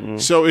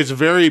 So it's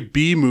very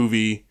B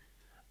movie,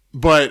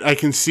 but I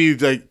can see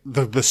like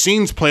the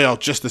scenes play out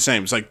just the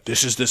same. It's like,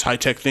 this is this high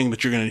tech thing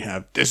that you're going to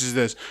have. This is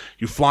this.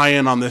 You fly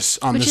in on this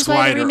Which this is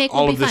why the glider. remake will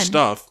All be of this fun.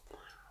 stuff.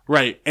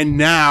 Right. And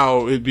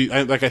now it'd be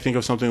I think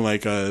of something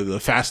like the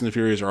Fast and the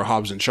Furious or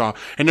Hobbs and Shaw,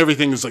 and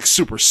everything is like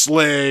super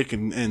slick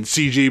and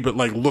CG, but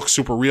like looks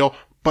super real.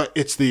 But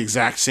it's the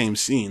exact same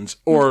scenes,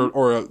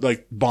 or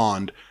like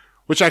Bond,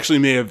 which actually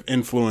may have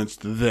influenced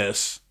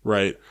this.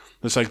 Right.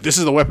 It's like, this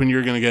is the weapon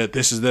you're gonna get.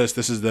 This is this.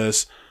 This is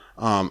this.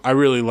 I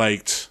really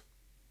liked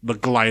the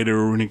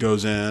glider when he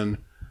goes in.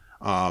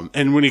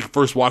 And when he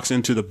first walks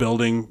into the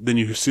building, then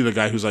you see the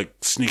guy who's like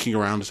sneaking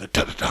around. It's like,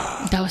 da da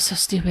da. That was so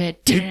stupid.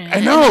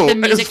 I know, The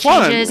music it's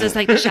fun. changes as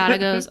like the shadow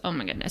goes. Oh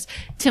my goodness.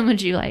 Tim, what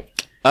did you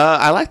like?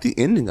 I like the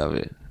ending of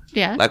it.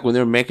 Yeah. Like when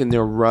they're making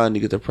their run to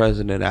get the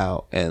president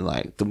out, and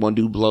like the one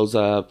dude blows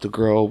up, the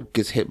girl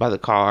gets hit by the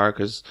car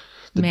because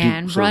the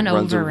Man, Duke sort of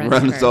runs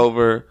over.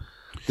 over.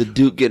 The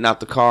Duke getting out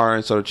the car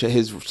and sort of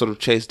his sort of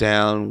chase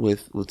down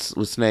with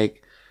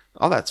Snake.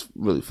 All that's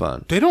really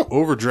fun. They don't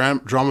over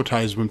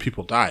dramatize when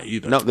people die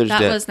either. No, there's That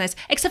death. was nice.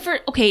 Except for,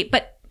 okay,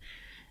 but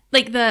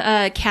like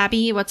the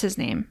cabbie, what's his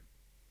name?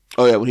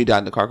 Oh yeah, when he died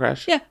in the car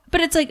crash. Yeah,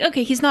 but it's like,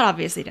 okay, he's not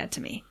obviously dead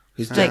to me.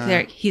 He's Like,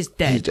 dead. he's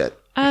dead. He's dead.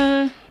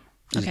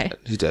 Okay.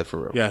 He's dead for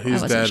real. Yeah, I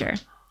he's wasn't dead. sure.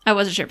 I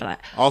wasn't sure for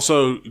that.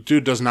 Also,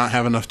 dude does not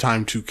have enough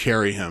time to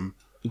carry him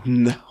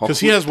No, because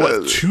he has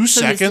what 2 So he's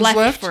seconds left,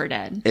 left. for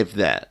dead. if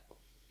that.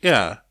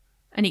 Yeah,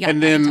 And he got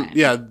and back in then time.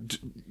 yeah,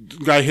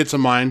 guy hits a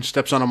mine,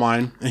 steps on a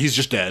mine, and he's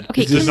just dead.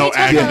 Okay, There's can no we talk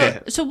agony.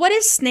 about, so what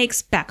is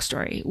Snake's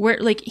backstory? Where,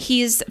 like,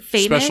 he's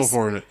famous?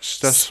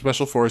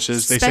 Special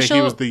forces. They say he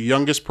Special- was the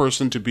youngest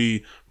person to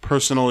be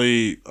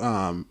personally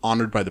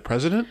honored by the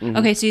president.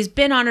 Okay, so he's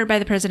been honored by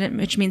the president,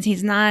 which means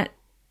he's not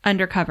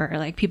undercover.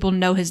 Like people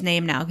know his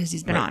name now because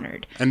he's been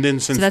honored. And then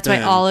since So that's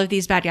then, why all of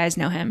these bad guys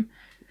know him.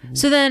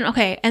 So then,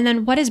 okay, and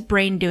then what is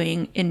Brain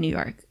doing in New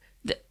York?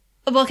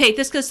 Well, okay,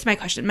 this goes to my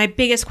question. My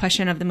biggest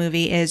question of the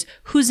movie is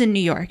who's in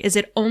New York? Is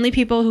it only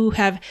people who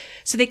have?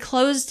 So they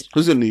closed.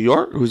 Who's in New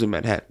York or who's in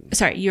Manhattan?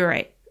 Sorry, you're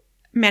right.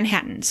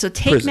 Manhattan. So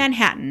take Prison.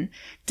 Manhattan.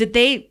 Did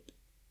they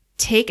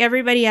take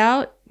everybody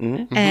out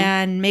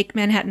and make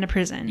Manhattan a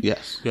prison?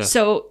 Yes. Yeah.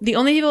 So the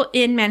only people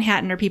in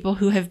Manhattan are people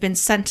who have been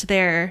sent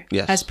there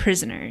Yes. as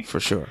prisoners. For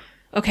sure.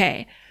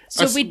 Okay.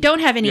 So we don't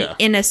have any yeah.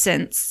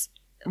 innocents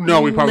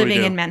No, we probably living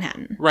do. in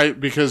Manhattan. right?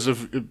 Because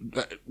of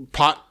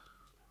pot.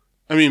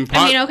 I mean,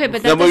 Okay,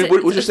 but No, that but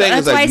doesn't, what you're saying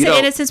that's is, like, why I you say don't-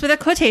 innocence with a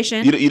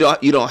quotation. You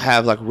don't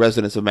have like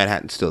residents of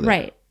Manhattan still there.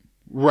 Right.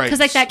 right? Because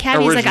like that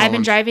cabbie's like, Original I've been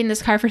ones. driving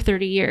this car for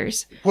 30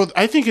 years. Well,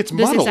 I think it's This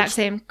muddled. exact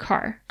same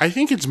car. I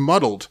think it's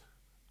muddled.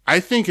 I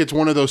think it's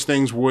one of those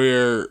things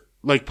where,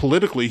 like,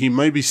 politically, he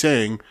might be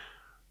saying,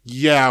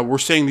 yeah, we're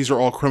saying these are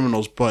all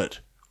criminals,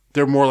 but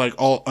they're more like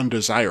all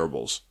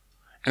undesirables.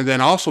 And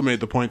then also made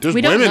the point, there's We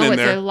don't women know in what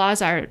there. the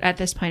laws are at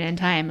this point in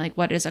time. Like,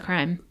 what is a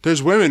crime?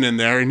 There's women in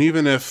there, and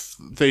even if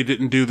they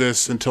didn't do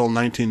this until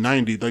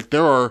 1990, like,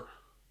 there are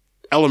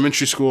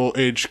elementary school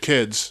age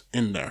kids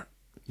in there.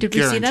 Did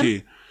we see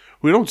them?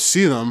 We don't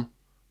see them,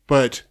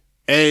 but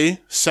A,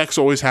 sex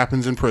always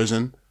happens in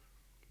prison.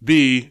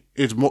 B,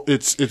 it's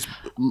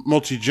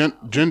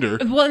multi-gender.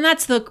 Well, and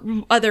that's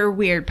the other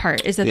weird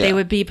part is that Yeah. they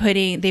would be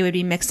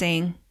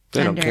mixing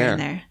They don't gender care. in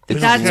there.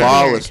 It's That's weird.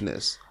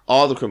 lawlessness.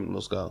 All the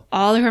criminals go.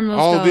 All the criminals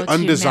All go the to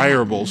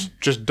undesirables,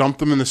 just dump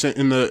them in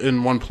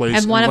one place.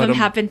 Manhattan. And one of let them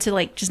happened to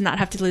like just not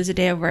have to lose a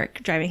day of work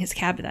driving his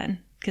cab then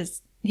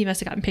because he must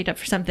have gotten picked up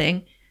for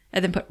something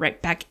and then put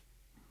right back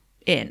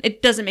in.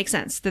 It doesn't make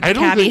sense that the I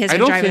don't cabbie think- has I been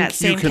don't driving think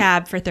that you same can-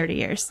 cab for 30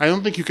 years. I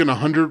don't think you can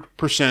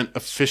 100%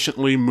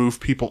 efficiently move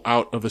people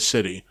out of a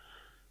city.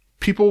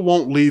 People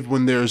won't leave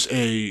when there's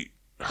a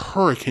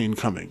hurricane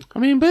coming. I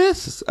mean, but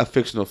it's a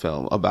fictional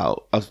film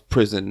about a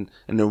prison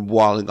and then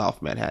walling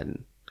off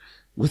Manhattan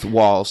with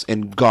walls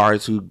and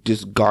guards who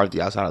just guard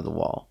the outside of the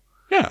wall.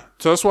 Yeah,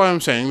 so that's why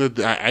I'm saying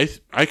that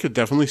I could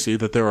definitely see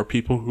that there are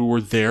people who were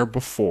there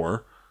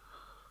before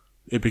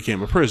it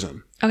became a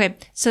prison. Okay,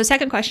 so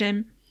second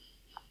question.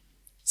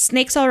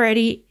 Snake's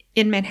already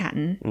in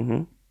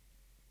Manhattan.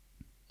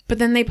 But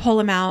then they pull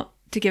him out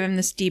to give him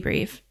this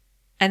debrief.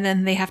 And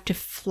then they have to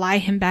fly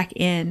him back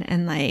in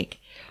and like,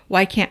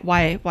 why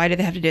do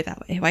they have to do it that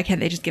way? Why can't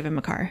they just give him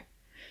a car?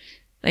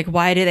 Like,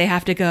 why do they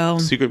have to go,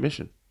 Secret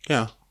mission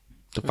Yeah,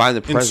 to find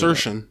the president.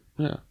 insertion.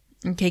 Yeah.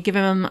 okay, give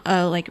him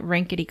a like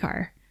rankety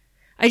car?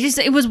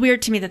 It was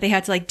weird to me that they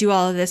had to like do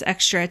all of this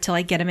extra to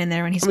like get him in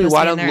there when he's I mean, supposed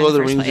why to be in don't there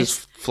Lord of in the the Rings first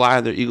place. just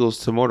fly their eagles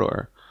to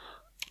Mordor?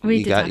 We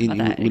You did got- talk you-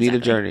 about that. we need a exactly.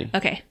 journey.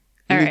 Okay.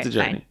 We All need right. the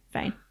journey.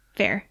 Fine.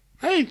 Fair.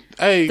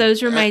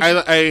 Those were my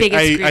biggest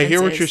I hear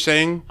what grievances. you're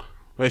saying,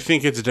 but I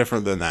think it's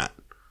different than that.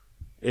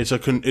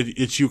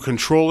 It's you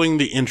controlling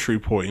the entry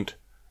point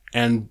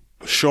and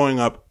showing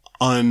up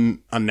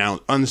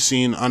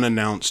unseen,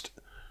 unannounced.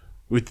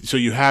 So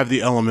you have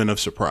the element of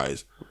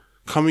surprise.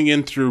 Coming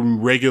in through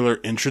regular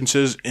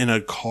entrances in a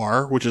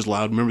car, which is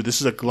loud. Remember,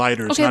 this is a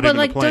glider. It's Okay, not but even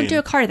like, a plane. don't do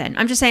a car then.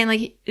 I'm just saying,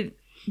 like,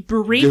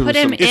 Brie Give put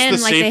him him some- in It's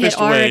the like they had safest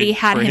already way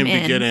had for him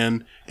in. to get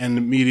in and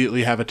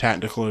immediately have a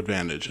tactical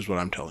advantage, is what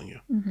I'm telling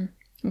you.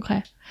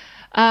 Okay.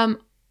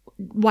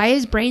 Why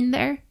is Brain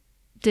there?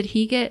 Did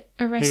he get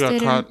He arrested?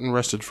 got caught and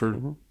arrested for.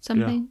 or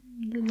something?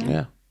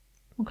 Yeah.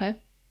 Okay.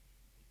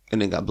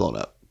 And then got blown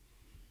up.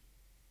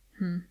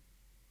 Which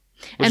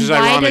And is why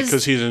ironic does-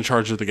 because he's in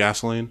charge of the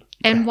gasoline.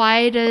 And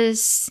why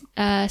does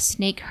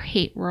Snake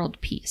hate world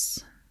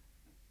peace?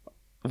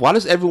 Why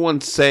does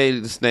everyone say to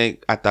the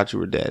snake, "I thought you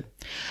were dead"?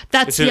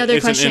 That's It's the an- other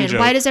it's an question. in-joke.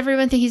 Why does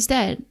everyone think he's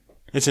dead?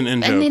 It's an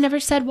in And they joke. never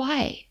said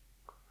why.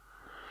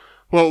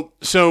 Well,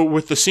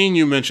 with the scene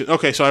you mentioned,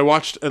 okay, so I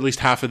watched at least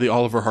half of the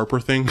Oliver Harper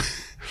thing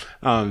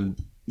on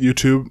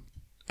YouTube,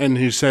 and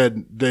he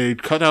said they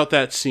cut out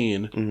that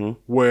scene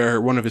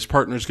where one of his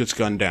partners gets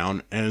gunned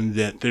down, and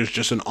that there's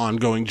just an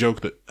ongoing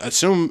joke that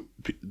assume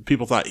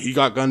people thought he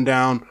got gunned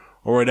down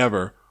or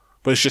whatever,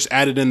 but it's just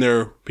added in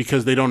there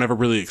because they don't ever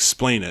really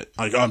explain it,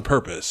 like on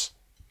purpose.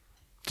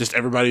 Just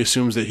everybody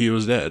assumes that he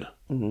was dead.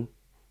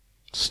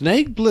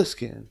 Snake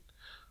Plissken,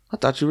 I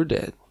thought you were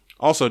dead.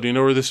 Also, do you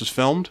know where this was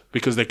filmed?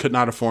 Because they could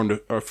not afford to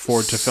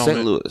film it.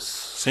 St. Louis.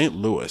 St.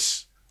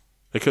 Louis.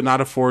 They could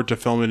not afford to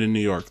film it in New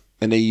York.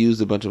 And they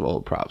used a bunch of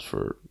old props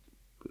for.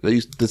 They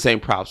used the same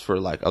props for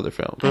like other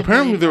films. But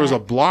apparently there was a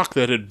block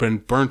that had been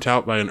burnt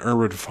out by an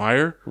Irwin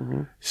fire,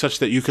 such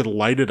that you could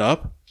light it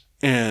up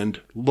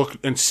and look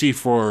and see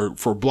for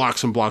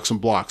blocks and blocks and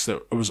blocks that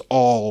it was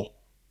all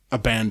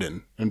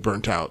abandoned and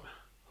burnt out.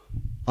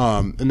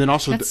 And then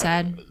also That's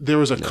sad. there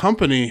was a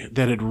company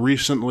that had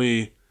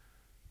recently,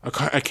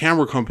 a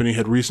camera company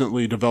had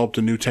recently developed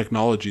a new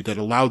technology that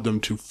allowed them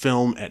to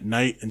film at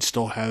night and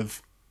still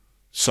have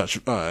such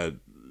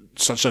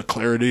a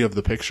clarity of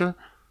the picture.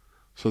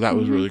 So that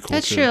was really cool.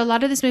 That's too. true. A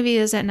lot of this movie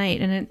is at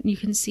night, and you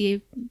can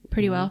see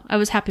pretty well. I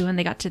was happy when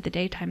they got to the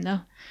daytime,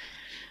 though.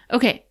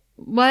 Okay,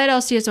 what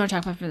else do you guys want to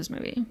talk about for this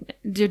movie?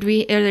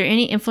 Are there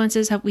any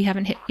influences we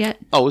haven't hit yet?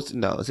 Oh, it's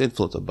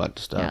influenced a bunch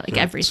of stuff. Yeah, like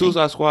everything.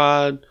 Suicide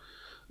Squad,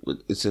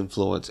 it's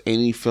influenced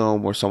any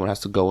film where someone has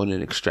to go in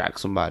and extract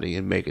somebody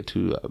and make it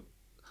to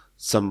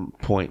some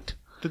point.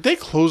 Did they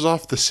close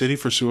off the city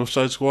for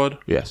Suicide Squad?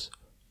 Yes.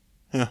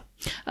 Yeah.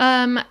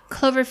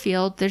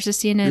 Cloverfield. There's a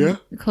scene in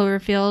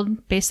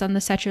Cloverfield based on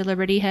the Statue of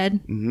Liberty head.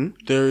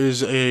 There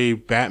is a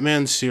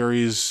Batman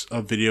series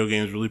of video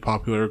games really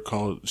popular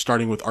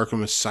starting with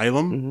Arkham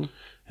Asylum,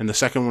 and the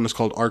second one is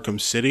called Arkham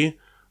City,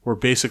 where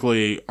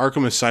basically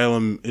Arkham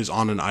Asylum is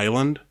on an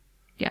island,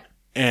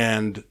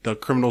 and the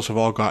criminals have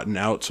all gotten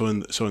out. So in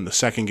the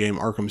second game,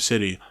 Arkham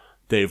City,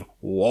 they've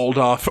walled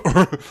off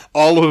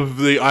all of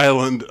the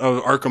island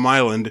of Arkham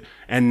Island,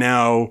 and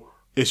now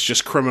it's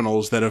just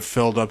criminals that have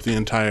filled up the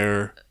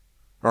entire,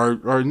 or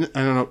I don't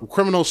know,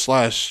 criminals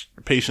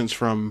 / patients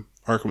from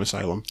Arkham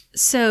Asylum.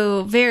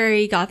 So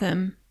very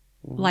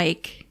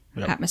Gotham-like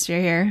atmosphere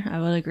here. I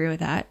will agree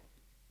with that.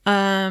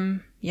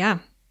 Yeah.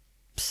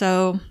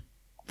 So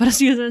what else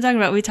do you guys want to talk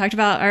about? We talked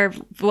about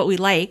what we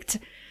liked.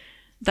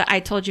 I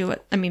told you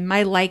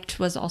my liked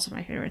was also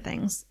my favorite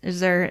things. Is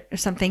there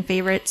something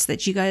favorites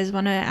that you guys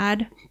want to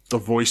add? The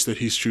voice that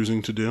he's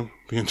choosing to do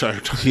the entire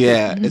time.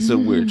 Yeah, it's a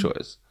weird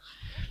choice.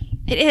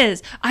 It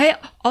is. I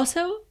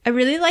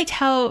really liked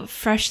how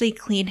freshly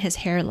clean his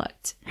hair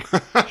looked.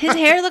 His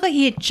hair looked like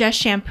he had just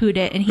shampooed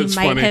it, and he That's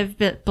might funny.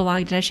 have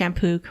belonged in a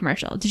shampoo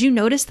commercial. Did you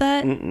notice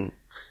that? You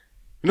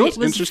know what's It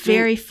was interesting?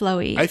 very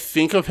flowy. I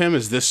think of him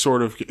as this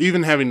sort of,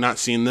 even having not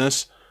seen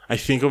this, I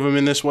think of him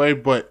in this way,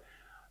 but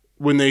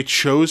when they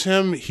chose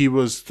him, he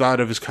was thought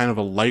of as kind of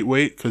a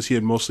lightweight because he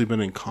had mostly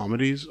been in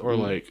comedies or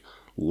like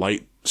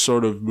light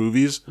sort of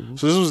movies.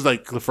 So this was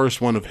like the first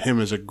one of him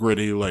as a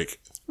gritty, like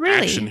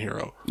Really? action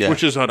hero, Yeah.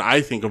 which is what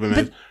I think of him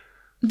as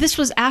This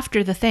was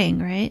after The Thing,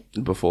 right?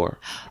 Before.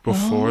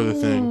 before the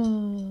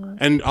thing.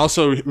 And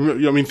also,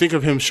 think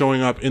of him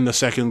showing up in the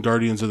second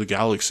Guardians of the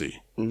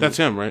Galaxy. That's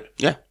him, right?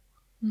 Yeah.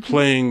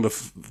 Playing the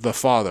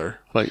father.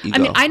 Like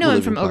I I know him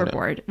Living from Planet.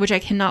 Overboard, which I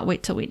cannot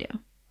wait till we do.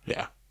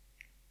 Yeah.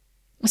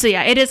 So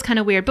yeah, it is kind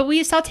of weird. But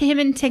we saw him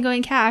in Tango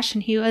and Cash,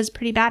 and he was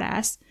pretty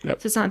badass.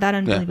 Yep. So it's not that Yeah,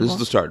 unbelievable. this is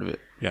the start of it.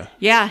 Yeah.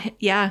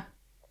 Yeah.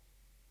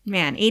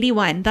 Man,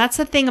 81. That's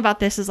the thing about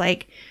this is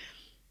like,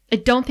 I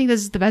don't think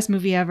this is the best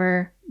movie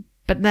ever.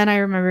 But then I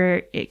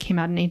remember it came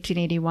out in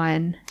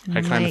 1881. And I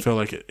I'm kind of like, feel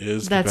like it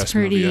is the that's best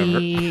movie ever.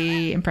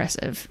 pretty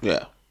impressive.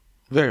 Yeah.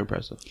 Very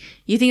impressive.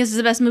 You think this is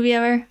the best movie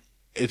ever?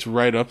 It's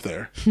right up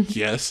there.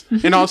 Yes.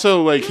 And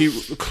also, like,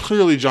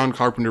 clearly John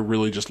Carpenter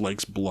really just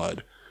likes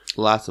blood.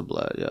 Lots of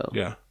blood, yo.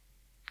 Yeah.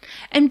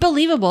 And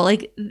believable.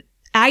 Like,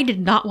 I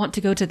did not want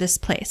to go to this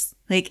place.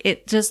 Like,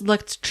 it just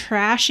looked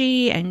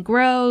trashy and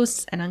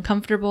gross and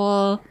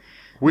uncomfortable.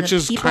 Which The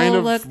is people kind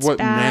of looked what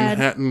bad.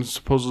 Manhattan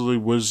supposedly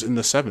was in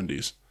the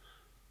 70s.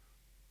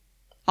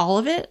 All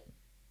of it?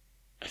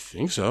 I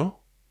think so.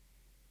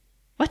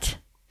 What?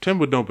 Tim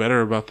would know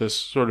better about this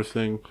sort of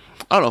thing.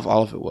 I don't know if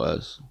all of it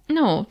was.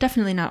 No,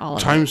 definitely not all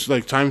of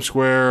it. Times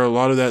Square, a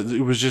lot of that,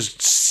 it was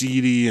just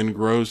seedy and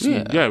gross.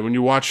 Yeah. Yeah, when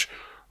you watch,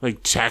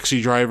 like,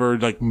 Taxi Driver,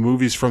 like,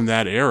 movies from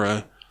that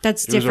era.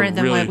 That's it was a different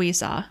than really- what we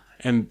saw.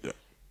 And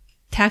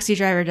Taxi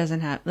Driver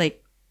doesn't have, like,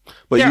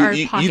 But There are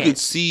you could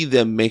pockets. see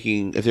them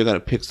making, if they're going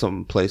to pick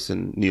some place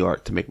in New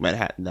York to make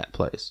Manhattan that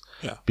place.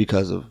 Yeah.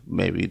 Because of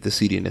maybe the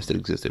seediness that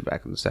existed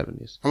back in the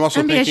 70s. I'm also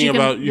And because thinking you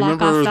can about, you block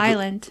remember off the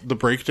island. the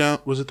breakdown?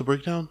 Was it the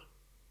breakdown?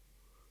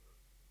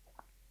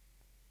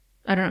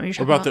 I don't know what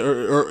you're talking About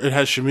about. or it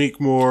has Shamik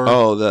Moore.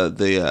 Oh, that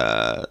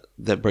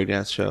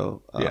breakdance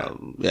show.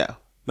 Yeah.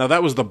 Now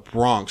that was the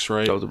Bronx,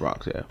 right? That was the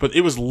Bronx, yeah. But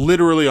it was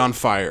literally on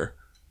fire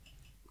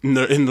in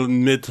the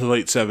mid to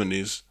late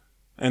 70s,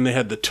 and they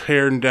had the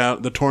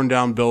torn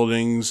down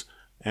buildings,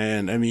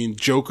 and I mean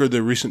Joker,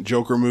 the recent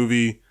Joker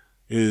movie,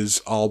 is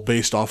all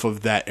based off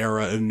of that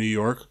era in New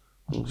York.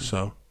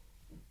 So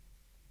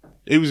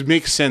it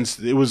makes sense.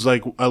 It was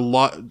like a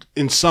lot,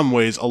 in some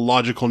ways, a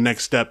logical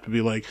next step to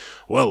be like,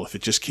 well, if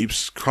it just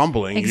keeps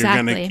crumbling,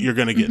 Exactly. you're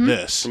gonna get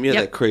this. I mean, you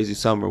had Yep. that crazy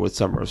summer with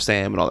Summer of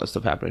Sam and all that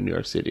stuff happening in New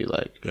York City.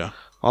 Like, Yeah.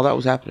 all that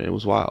was happening. It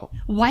was wild.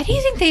 Why do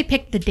you think they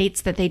picked the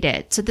dates that they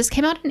did? So this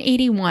came out in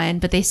 81,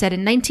 but they said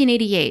in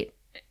 1988,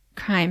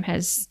 crime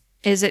has...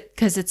 Is it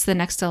because it's the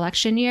next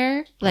election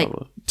year? Like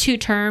Probably. 2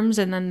 terms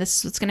and then this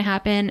is what's going to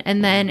happen.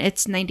 And then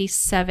it's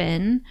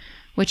 97,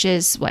 which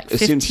is what, It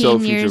 15 seems so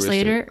years futuristic.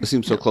 later? It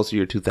seems so close to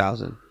year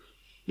 2000.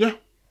 Yeah.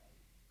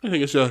 I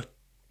think it's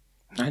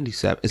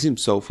 97. It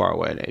seems so far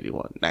away in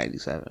 81.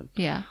 97.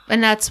 Yeah.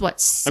 And that's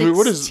what, 16 I mean,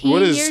 what is-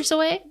 years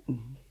away?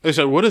 I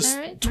said, what does All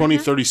right,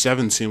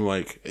 2037 seem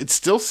like? It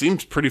still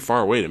seems pretty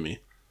far away to me.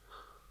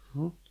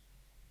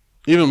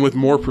 Even with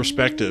more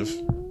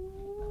perspective,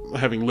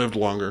 having lived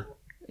longer.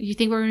 You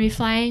think we're going to be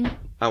flying?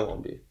 I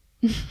won't be.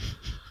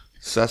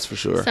 So that's for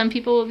sure. Some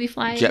people will be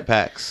flying.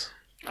 Jetpacks.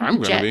 I'm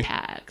going to be.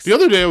 Jetpacks. The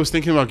other day I was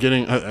thinking about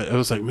getting, I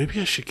was like, maybe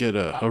I should get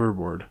a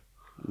hoverboard.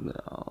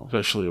 No.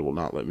 Especially it will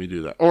not let me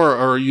do that.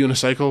 Or a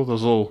unicycle,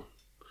 those little,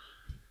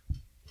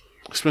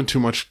 I spend too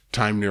much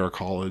time near a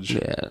college.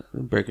 Yeah.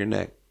 Break your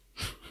neck.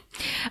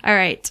 All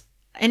right.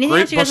 Anything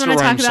Great else you guys Busta want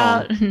to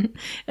talk Rhymes about?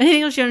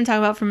 Anything else you want to talk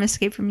about from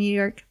Escape from New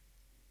York?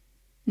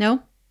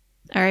 No?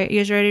 All right. You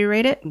guys ready to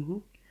rate it? Mm-hmm.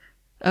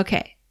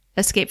 Okay.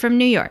 Escape from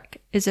New York.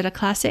 Is it a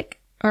classic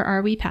or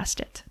are we past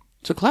it?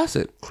 It's a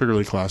classic.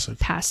 Clearly classic.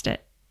 Past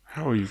it.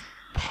 How are you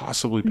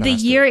possibly past The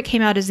year it? it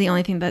came out is the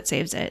only thing that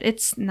saves it.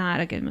 It's not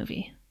a good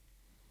movie.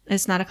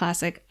 It's not a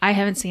classic. I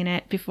haven't seen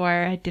it before.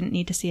 I didn't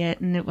need to see it,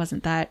 and it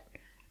wasn't that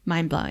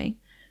mind-blowing.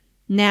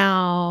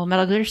 Now,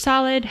 Metal Gear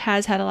Solid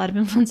has had a lot of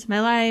influence in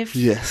my life,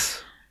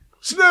 Yes.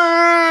 Snake!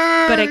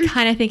 but I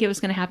kind of think it was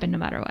going to happen no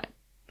matter what.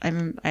 I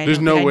There's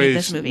don't no think I way need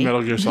this movie.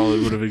 Metal Gear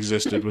Solid would have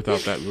existed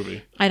without that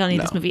movie. I don't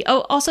need this movie.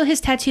 Oh, also his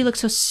tattoo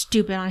looks so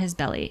stupid on his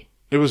belly.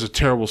 It was a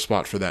terrible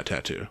spot for that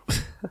tattoo.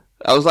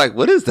 I was like,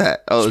 what is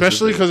that? Oh, it's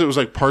Especially just- because it was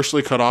like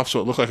partially cut off, so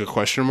it looked like a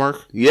question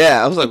mark.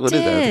 Yeah, I was like, what is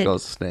that? I Did. think it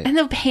was a snake. And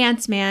the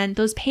pants, man.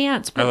 Those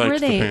pants. What I liked were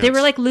the they? pants. They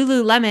were like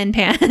Lululemon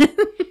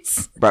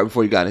pants. Right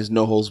before he got in his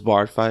no holds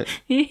barred fight.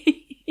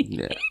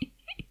 Yeah.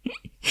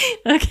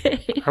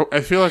 Okay. I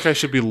feel like I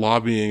should be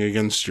lobbying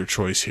against your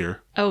choice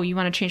here. Oh, you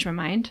want to change my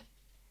mind?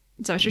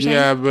 Is that what you're saying?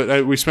 Yeah,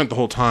 but we spent the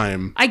whole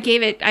time. I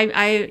gave it.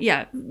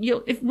 Yeah.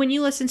 When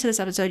you listen to this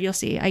episode, you'll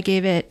see. I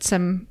gave it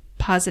some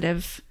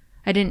positive.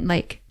 I didn't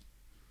like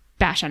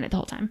bash on it the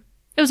whole time.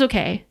 It was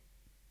okay,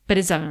 but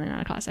it's definitely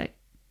not a classic.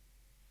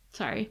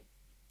 Sorry.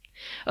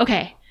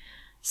 Okay,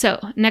 so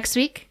next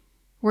week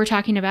we're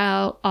talking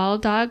about All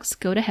Dogs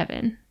Go to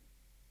Heaven,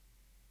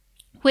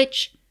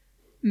 which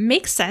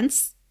makes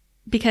sense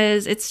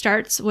because it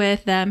starts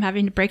with them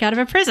having to break out of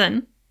a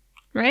prison,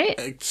 right?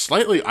 A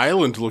slightly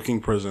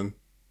island-looking prison.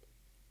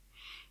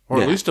 Or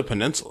Yeah. at least a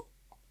peninsula.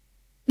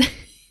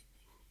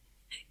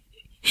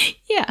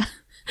 Yeah.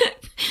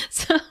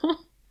 So,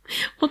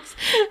 Was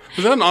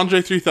that an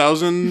Andre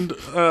 3000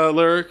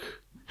 lyric?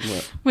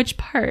 which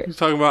part? He's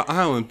talking about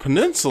island.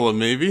 Peninsula,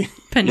 maybe.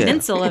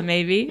 Peninsula,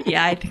 maybe.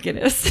 Yeah, I think it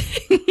is.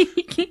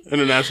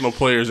 International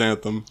Players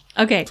Anthem.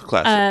 Okay.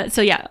 classic.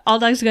 So yeah, All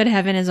Dogs Go to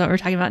Heaven is what we're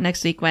talking about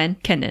next week. When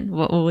Kendon,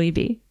 what will we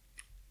be?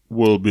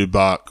 We'll be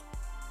back.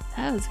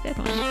 That was a good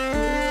one.